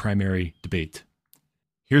night's primary debate.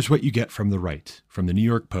 Here's what you get from the right, from the New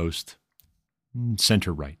York Post,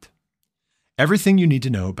 center right. Everything you need to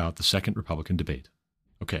know about the second Republican debate.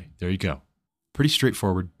 Okay, there you go. Pretty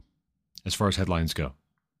straightforward as far as headlines go.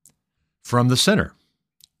 From the center,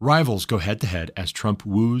 rivals go head-to-head as Trump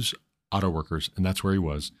woos auto workers, and that's where he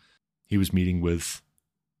was. He was meeting with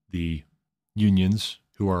the unions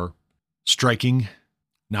who are striking,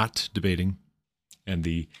 not debating, and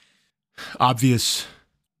the obvious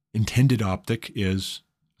intended optic is,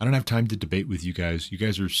 I don't have time to debate with you guys. You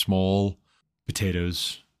guys are small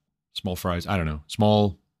potatoes, small fries, I don't know,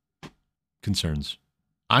 small concerns.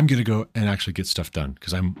 I'm going to go and actually get stuff done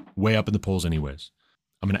because I'm way up in the polls anyways.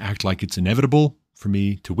 I'm going to act like it's inevitable for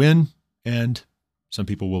me to win, and some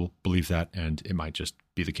people will believe that, and it might just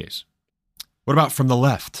be the case. What about from the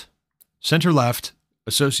left? Center left,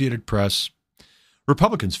 Associated Press.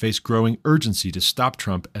 Republicans face growing urgency to stop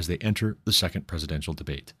Trump as they enter the second presidential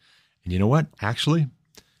debate. And you know what? Actually,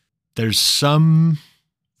 there's some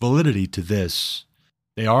validity to this.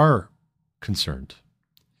 They are concerned.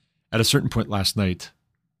 At a certain point last night,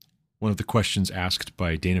 one of the questions asked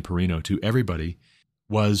by Dana Perino to everybody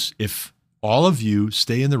was, if all of you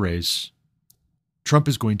stay in the race, Trump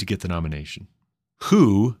is going to get the nomination.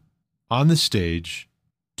 Who on the stage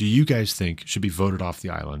do you guys think should be voted off the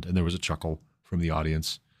island? And there was a chuckle from the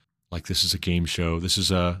audience, like this is a game show. This is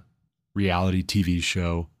a reality TV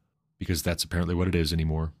show, because that's apparently what it is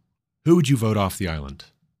anymore. Who would you vote off the island?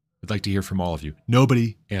 I'd like to hear from all of you.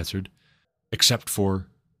 Nobody answered except for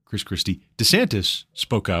Chris Christie. DeSantis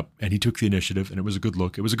spoke up and he took the initiative, and it was a good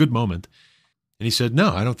look. It was a good moment. And he said,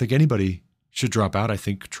 no, I don't think anybody should drop out. I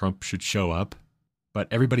think Trump should show up. But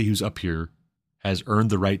everybody who's up here has earned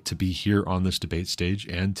the right to be here on this debate stage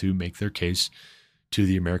and to make their case to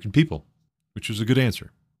the American people, which was a good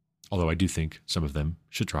answer. Although I do think some of them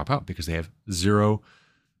should drop out because they have zero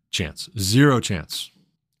chance. Zero chance.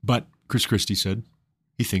 But Chris Christie said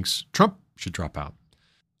he thinks Trump should drop out.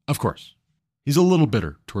 Of course, he's a little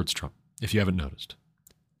bitter towards Trump, if you haven't noticed.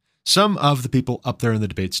 Some of the people up there on the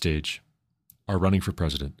debate stage are running for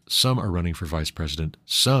president. Some are running for vice president.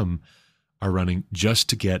 Some are running just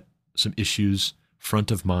to get some issues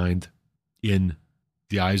front of mind in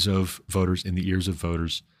the eyes of voters, in the ears of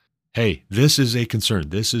voters. Hey, this is a concern.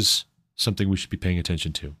 This is something we should be paying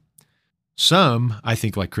attention to. Some, I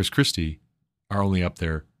think, like Chris Christie, are only up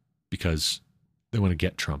there because they want to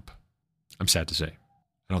get Trump. I'm sad to say.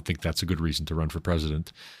 I don't think that's a good reason to run for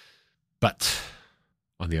president. But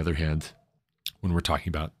on the other hand, when we're talking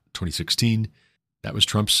about 2016, that was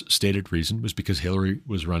Trump's stated reason, was because Hillary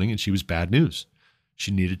was running and she was bad news.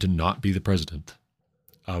 She needed to not be the president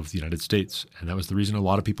of the United States. And that was the reason a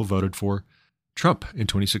lot of people voted for Trump in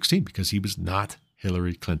 2016, because he was not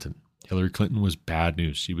Hillary Clinton. Hillary Clinton was bad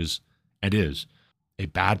news. She was, and is, a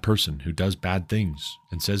bad person who does bad things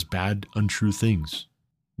and says bad, untrue things.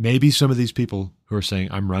 Maybe some of these people who are saying,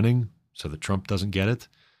 I'm running so that Trump doesn't get it,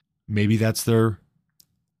 maybe that's their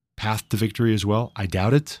path to victory as well. I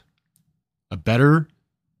doubt it. A better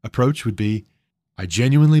approach would be, I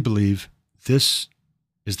genuinely believe this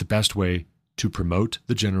is the best way to promote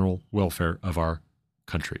the general welfare of our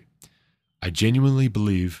country. I genuinely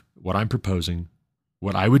believe what I'm proposing,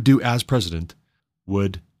 what I would do as president,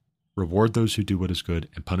 would reward those who do what is good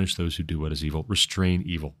and punish those who do what is evil, restrain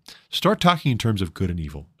evil. Start talking in terms of good and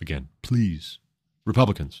evil again, please.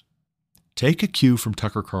 Republicans, take a cue from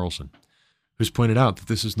Tucker Carlson, who's pointed out that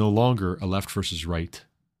this is no longer a left versus right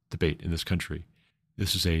debate in this country.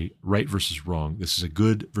 This is a right versus wrong. This is a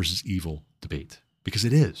good versus evil debate, because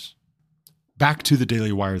it is. Back to the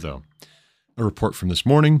Daily Wire, though. A report from this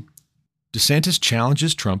morning. DeSantis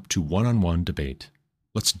challenges Trump to one-on-one debate.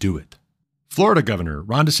 Let's do it. Florida Governor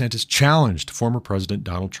Ron DeSantis challenged former President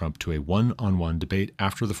Donald Trump to a one-on-one debate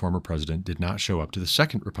after the former president did not show up to the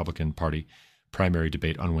second Republican Party primary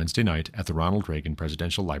debate on Wednesday night at the Ronald Reagan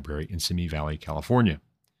Presidential Library in Simi Valley, California.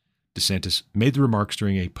 DeSantis made the remarks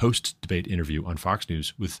during a post-debate interview on Fox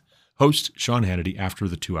News with host Sean Hannity after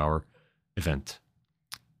the 2-hour event.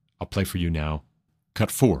 I'll play for you now.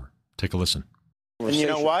 Cut 4. Take a listen. And you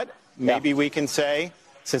know what? Maybe we can say,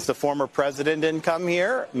 since the former president didn't come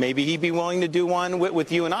here, maybe he'd be willing to do one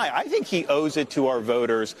with you and I. I think he owes it to our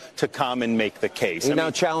voters to come and make the case. You're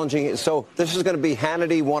now challenging it. So this is going to be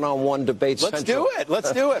Hannity one-on-one debate. Let's do it.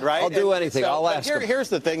 Let's do it, right? I'll do anything. I'll ask him. Here's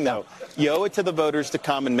the thing, though. You owe it to the voters to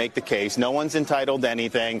come and make the case. No one's entitled to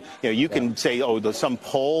anything. You can say, there's some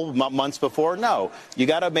poll months before. No. You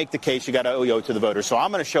got to make the case. You got to owe it to the voters. So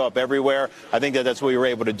I'm going to show up everywhere. I think that's what we were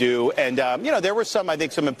able to do. And, there were some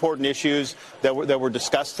important issues that were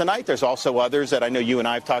discussed tonight. There's also others that I know you and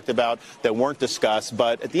I have talked about that weren't discussed.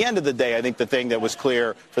 But at the end of the day, I think the thing that was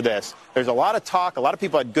clear for this, there's a lot of talk. A lot of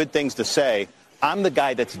people had good things to say. I'm the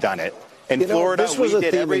guy that's done it. In Florida, we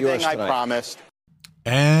did everything I promised.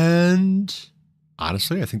 And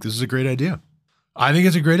honestly, I think this is a great idea. I think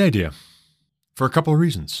it's a great idea for a couple of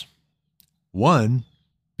reasons. One,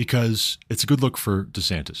 because it's a good look for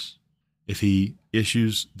DeSantis. If he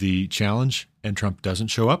issues the challenge and Trump doesn't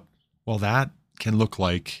show up, well, that can look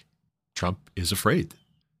like Trump is afraid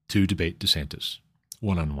to debate DeSantis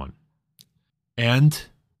one-on-one. And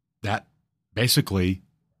that basically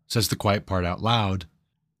says the quiet part out loud,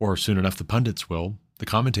 or soon enough the pundits will, the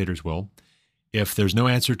commentators will. If there's no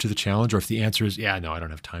answer to the challenge, or if the answer is, I don't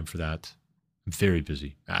have time for that, I'm very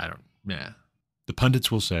busy, the pundits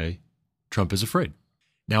will say Trump is afraid.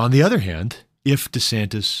 Now, on the other hand, if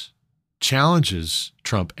DeSantis challenges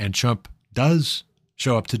Trump and Trump does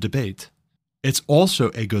show up to debate, it's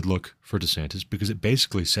also a good look for DeSantis because it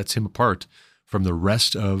basically sets him apart from the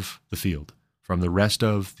rest of the field, from the rest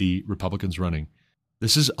of the Republicans running.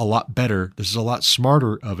 This is a lot better. This is a lot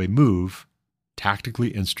smarter of a move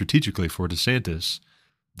tactically and strategically for DeSantis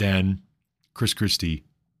than Chris Christie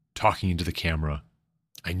talking into the camera.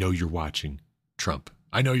 I know you're watching, Trump.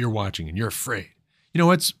 I know you're watching and you're afraid. You know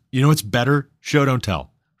what's better? Show, don't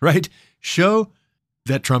tell, right? Show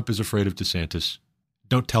that Trump is afraid of DeSantis.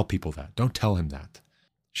 Don't tell people that. Don't tell him that.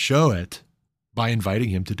 Show it by inviting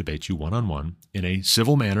him to debate you one-on-one in a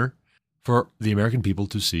civil manner for the American people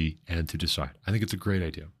to see and to decide. I think it's a great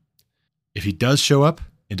idea. If he does show up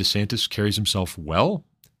and DeSantis carries himself well,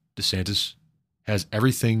 DeSantis has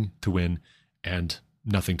everything to win and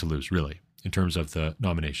nothing to lose, really, in terms of the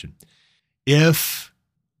nomination. If,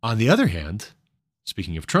 on the other hand,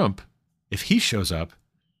 speaking of Trump, if he shows up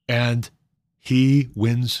and he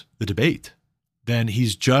wins the debate, then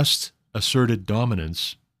he's just asserted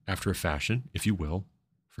dominance after a fashion, if you will.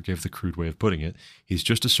 Forgive the crude way of putting it. He's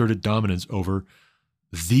just asserted dominance over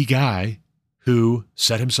the guy who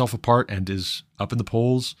set himself apart and is up in the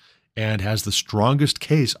polls and has the strongest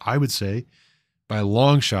case, I would say, by a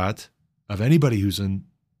long shot of anybody who's in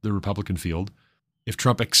the Republican field. If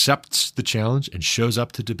Trump accepts the challenge and shows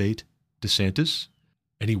up to debate DeSantis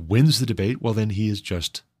and he wins the debate, well, then he has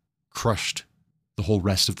just crushed the whole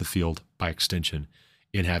rest of the field by extension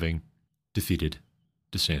in having defeated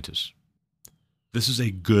DeSantis. This is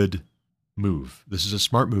a good move. This is a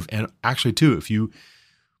smart move. And actually, too, if you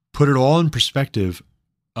put it all in perspective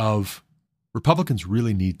of Republicans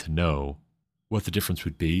really need to know what the difference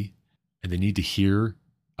would be, and they need to hear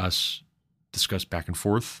us discuss back and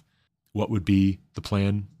forth what would be the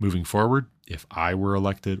plan moving forward if I were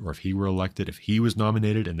elected or if he were elected, if he was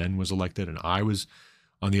nominated and then was elected and I was,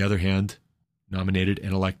 on the other hand, nominated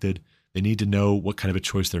and elected. They need to know what kind of a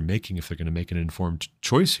choice they're making if they're going to make an informed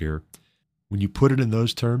choice here. When you put it in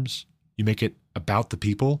those terms, you make it about the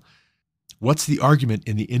people. What's the argument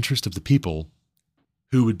in the interest of the people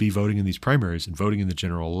who would be voting in these primaries and voting in the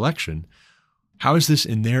general election? How is this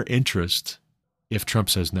in their interest if Trump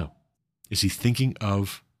says no? Is he thinking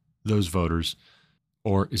of those voters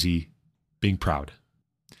or is he being proud?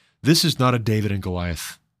 This is not a David and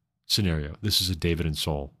Goliath scenario. This is a David and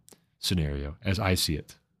Saul scenario as I see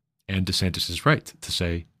it. And DeSantis is right to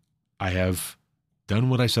say, I have done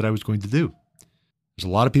what I said I was going to do. There's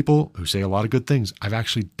a lot of people who say a lot of good things. I've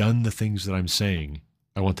actually done the things that I'm saying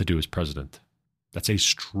I want to do as president. That's a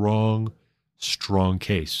strong, strong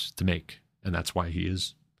case to make. And that's why he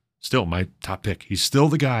is still my top pick. He's still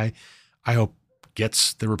the guy I hope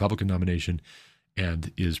gets the Republican nomination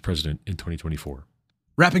and is president in 2024.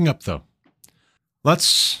 Wrapping up, though,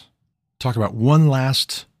 let's talk about one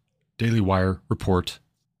last Daily Wire report.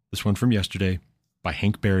 This one from yesterday by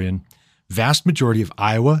Hank Berrien. Vast majority of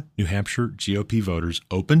Iowa, New Hampshire GOP voters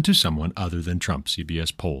open to someone other than Trump,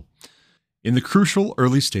 CBS poll. In the crucial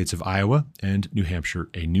early states of Iowa and New Hampshire,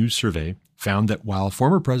 a new survey found that while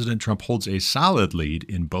former President Trump holds a solid lead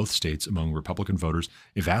in both states among Republican voters,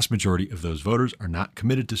 a vast majority of those voters are not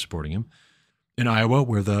committed to supporting him. In Iowa,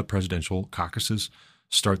 where the presidential caucuses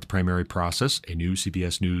start the primary process, a new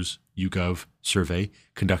CBS News YouGov survey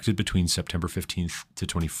conducted between September 15th to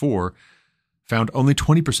 24 found only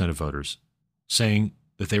 20% of voters saying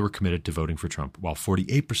that they were committed to voting for Trump, while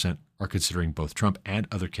 48% are considering both Trump and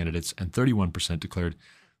other candidates, and 31% declared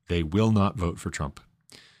they will not vote for Trump.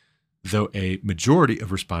 Though a majority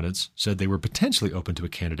of respondents said they were potentially open to a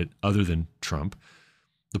candidate other than Trump,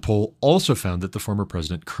 the poll also found that the former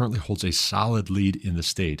president currently holds a solid lead in the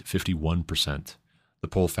state, 51%. The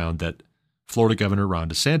poll found that Florida Governor Ron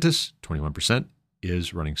DeSantis, 21%,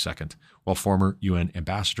 is running second, while former UN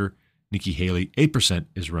Ambassador Nikki Haley, 8%,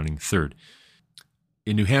 is running third.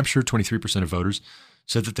 In New Hampshire, 23% of voters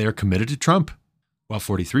said that they are committed to Trump, while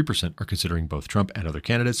 43% are considering both Trump and other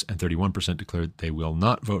candidates, and 31% declared they will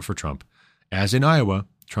not vote for Trump. As in Iowa,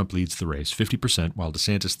 Trump leads the race, 50%, while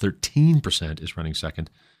DeSantis, 13%, is running second,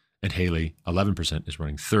 and Haley, 11%, is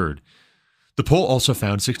running third. The poll also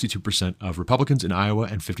found 62% of Republicans in Iowa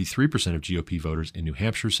and 53% of GOP voters in New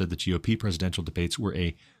Hampshire said the GOP presidential debates were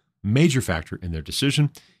a major factor in their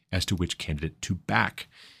decision as to which candidate to back.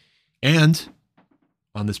 And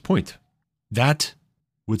on this point, that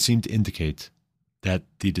would seem to indicate that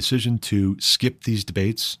the decision to skip these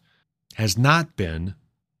debates has not been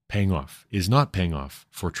paying off, is not paying off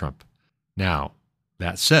for Trump. Now,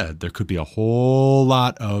 that said, there could be a whole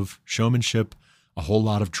lot of showmanship, a whole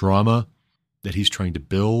lot of drama that he's trying to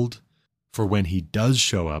build for when he does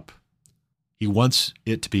show up. He wants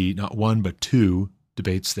it to be not one, but two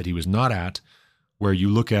debates that he was not at, where you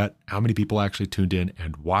look at how many people actually tuned in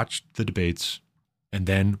and watched the debates. And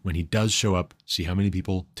then when he does show up, see how many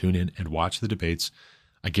people tune in and watch the debates.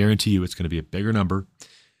 I guarantee you it's going to be a bigger number.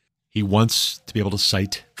 He wants to be able to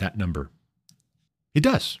cite that number. He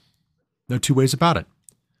does. No two ways about it.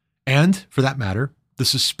 And for that matter, the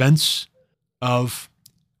suspense of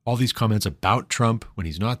all these comments about Trump when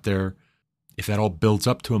he's not there, if that all builds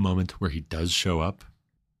up to a moment where he does show up,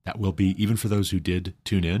 that will be, even for those who did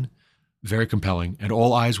tune in, very compelling. And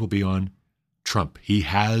all eyes will be on Trump. He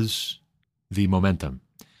has the momentum.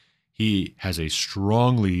 He has a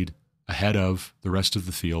strong lead ahead of the rest of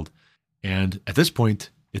the field. And at this point,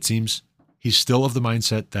 it seems he's still of the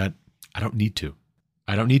mindset that I don't need to.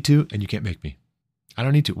 I don't need to, and you can't make me. I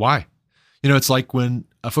don't need to. Why? You know, it's like when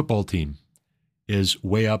a football team is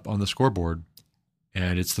way up on the scoreboard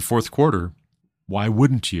and it's the fourth quarter. Why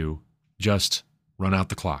wouldn't you just run out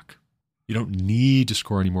the clock? You don't need to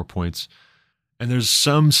score any more points. And there's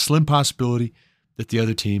some slim possibility that the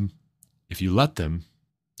other team, if you let them,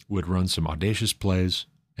 would run some audacious plays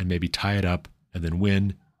and maybe tie it up and then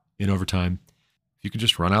win in overtime. If you can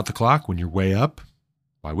just run out the clock when you're way up,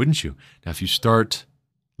 why wouldn't you? Now, if you start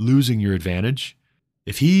losing your advantage,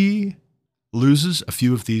 if he loses a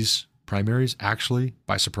few of these primaries actually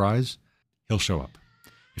by surprise, he'll show up.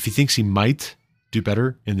 If he thinks he might do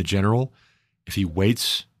better in the general, if he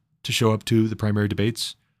waits to show up to the primary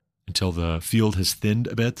debates until the field has thinned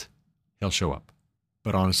a bit, he'll show up.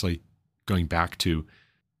 But honestly, going back to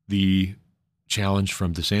the challenge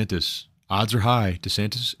from DeSantis, odds are high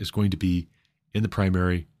DeSantis is going to be in the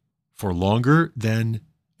primary for longer than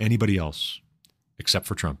anybody else, except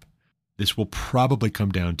for Trump. This will probably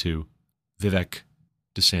come down to Vivek,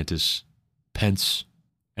 DeSantis, Pence,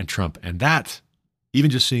 and Trump. And that,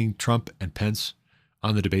 even just seeing Trump and Pence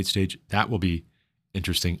on the debate stage, that will be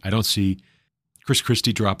interesting. I don't see Chris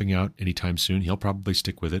Christie dropping out anytime soon. He'll probably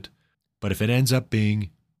stick with it. But if it ends up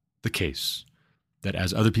being the case that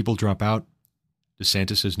as other people drop out,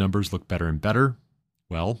 DeSantis' numbers look better and better,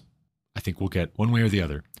 well, I think we'll get one way or the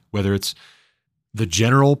other. Whether it's the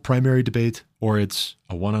general primary debate or it's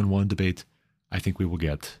a one-on-one debate, I think we will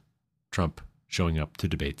get Trump showing up to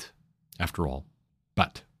debate after all.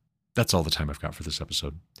 But that's all the time I've got for this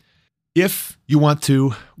episode. If you want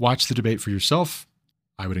to watch the debate for yourself,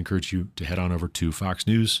 I would encourage you to head on over to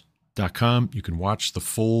foxnews.com. You can watch the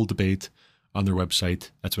full debate on their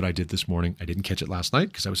website. That's what I did this morning. I didn't catch it last night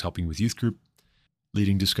because I was helping with youth group,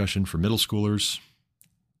 leading discussion for middle schoolers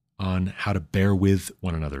on how to bear with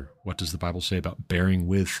one another. What does the Bible say about bearing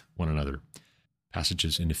with one another?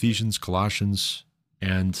 Passages in Ephesians, Colossians,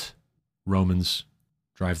 and Romans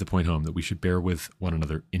drive the point home that we should bear with one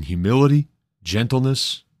another in humility,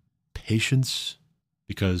 gentleness, patience,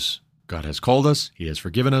 because God has called us, He has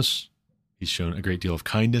forgiven us, He's shown a great deal of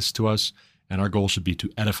kindness to us, and our goal should be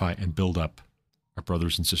to edify and build up our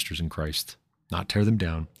brothers and sisters in Christ, not tear them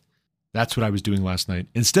down. That's what I was doing last night.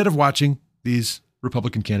 Instead of watching these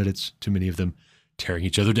Republican candidates, too many of them, tearing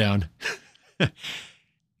each other down,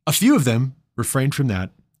 a few of them refrained from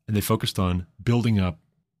that, and they focused on building up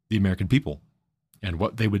the American people and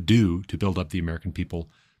what they would do to build up the American people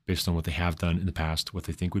based on what they have done in the past, what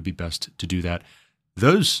they think would be best to do that.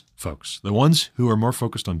 Those folks, the ones who are more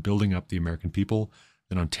focused on building up the American people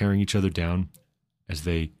than on tearing each other down as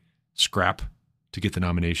they scrap to get the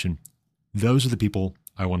nomination, those are the people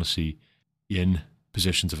I want to see in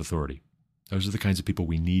positions of authority. Those are the kinds of people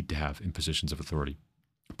we need to have in positions of authority.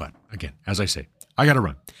 But again, as I say, I got to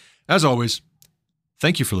run. As always,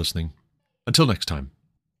 thank you for listening. Until next time,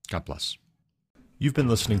 God bless. You've been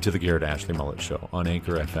listening to The Garrett Ashley Mullet Show on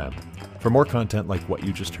Anchor FM. For more content like what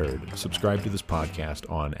you just heard, subscribe to this podcast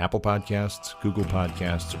on Apple Podcasts, Google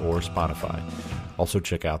Podcasts, or Spotify. Also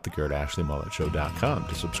check out thegarrettashleymulletshow.com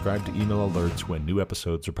to subscribe to email alerts when new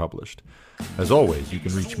episodes are published. As always, you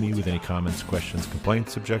can reach me with any comments, questions,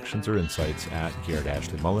 complaints, objections, or insights at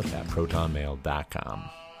garrettashleyMullet@protonmail.com.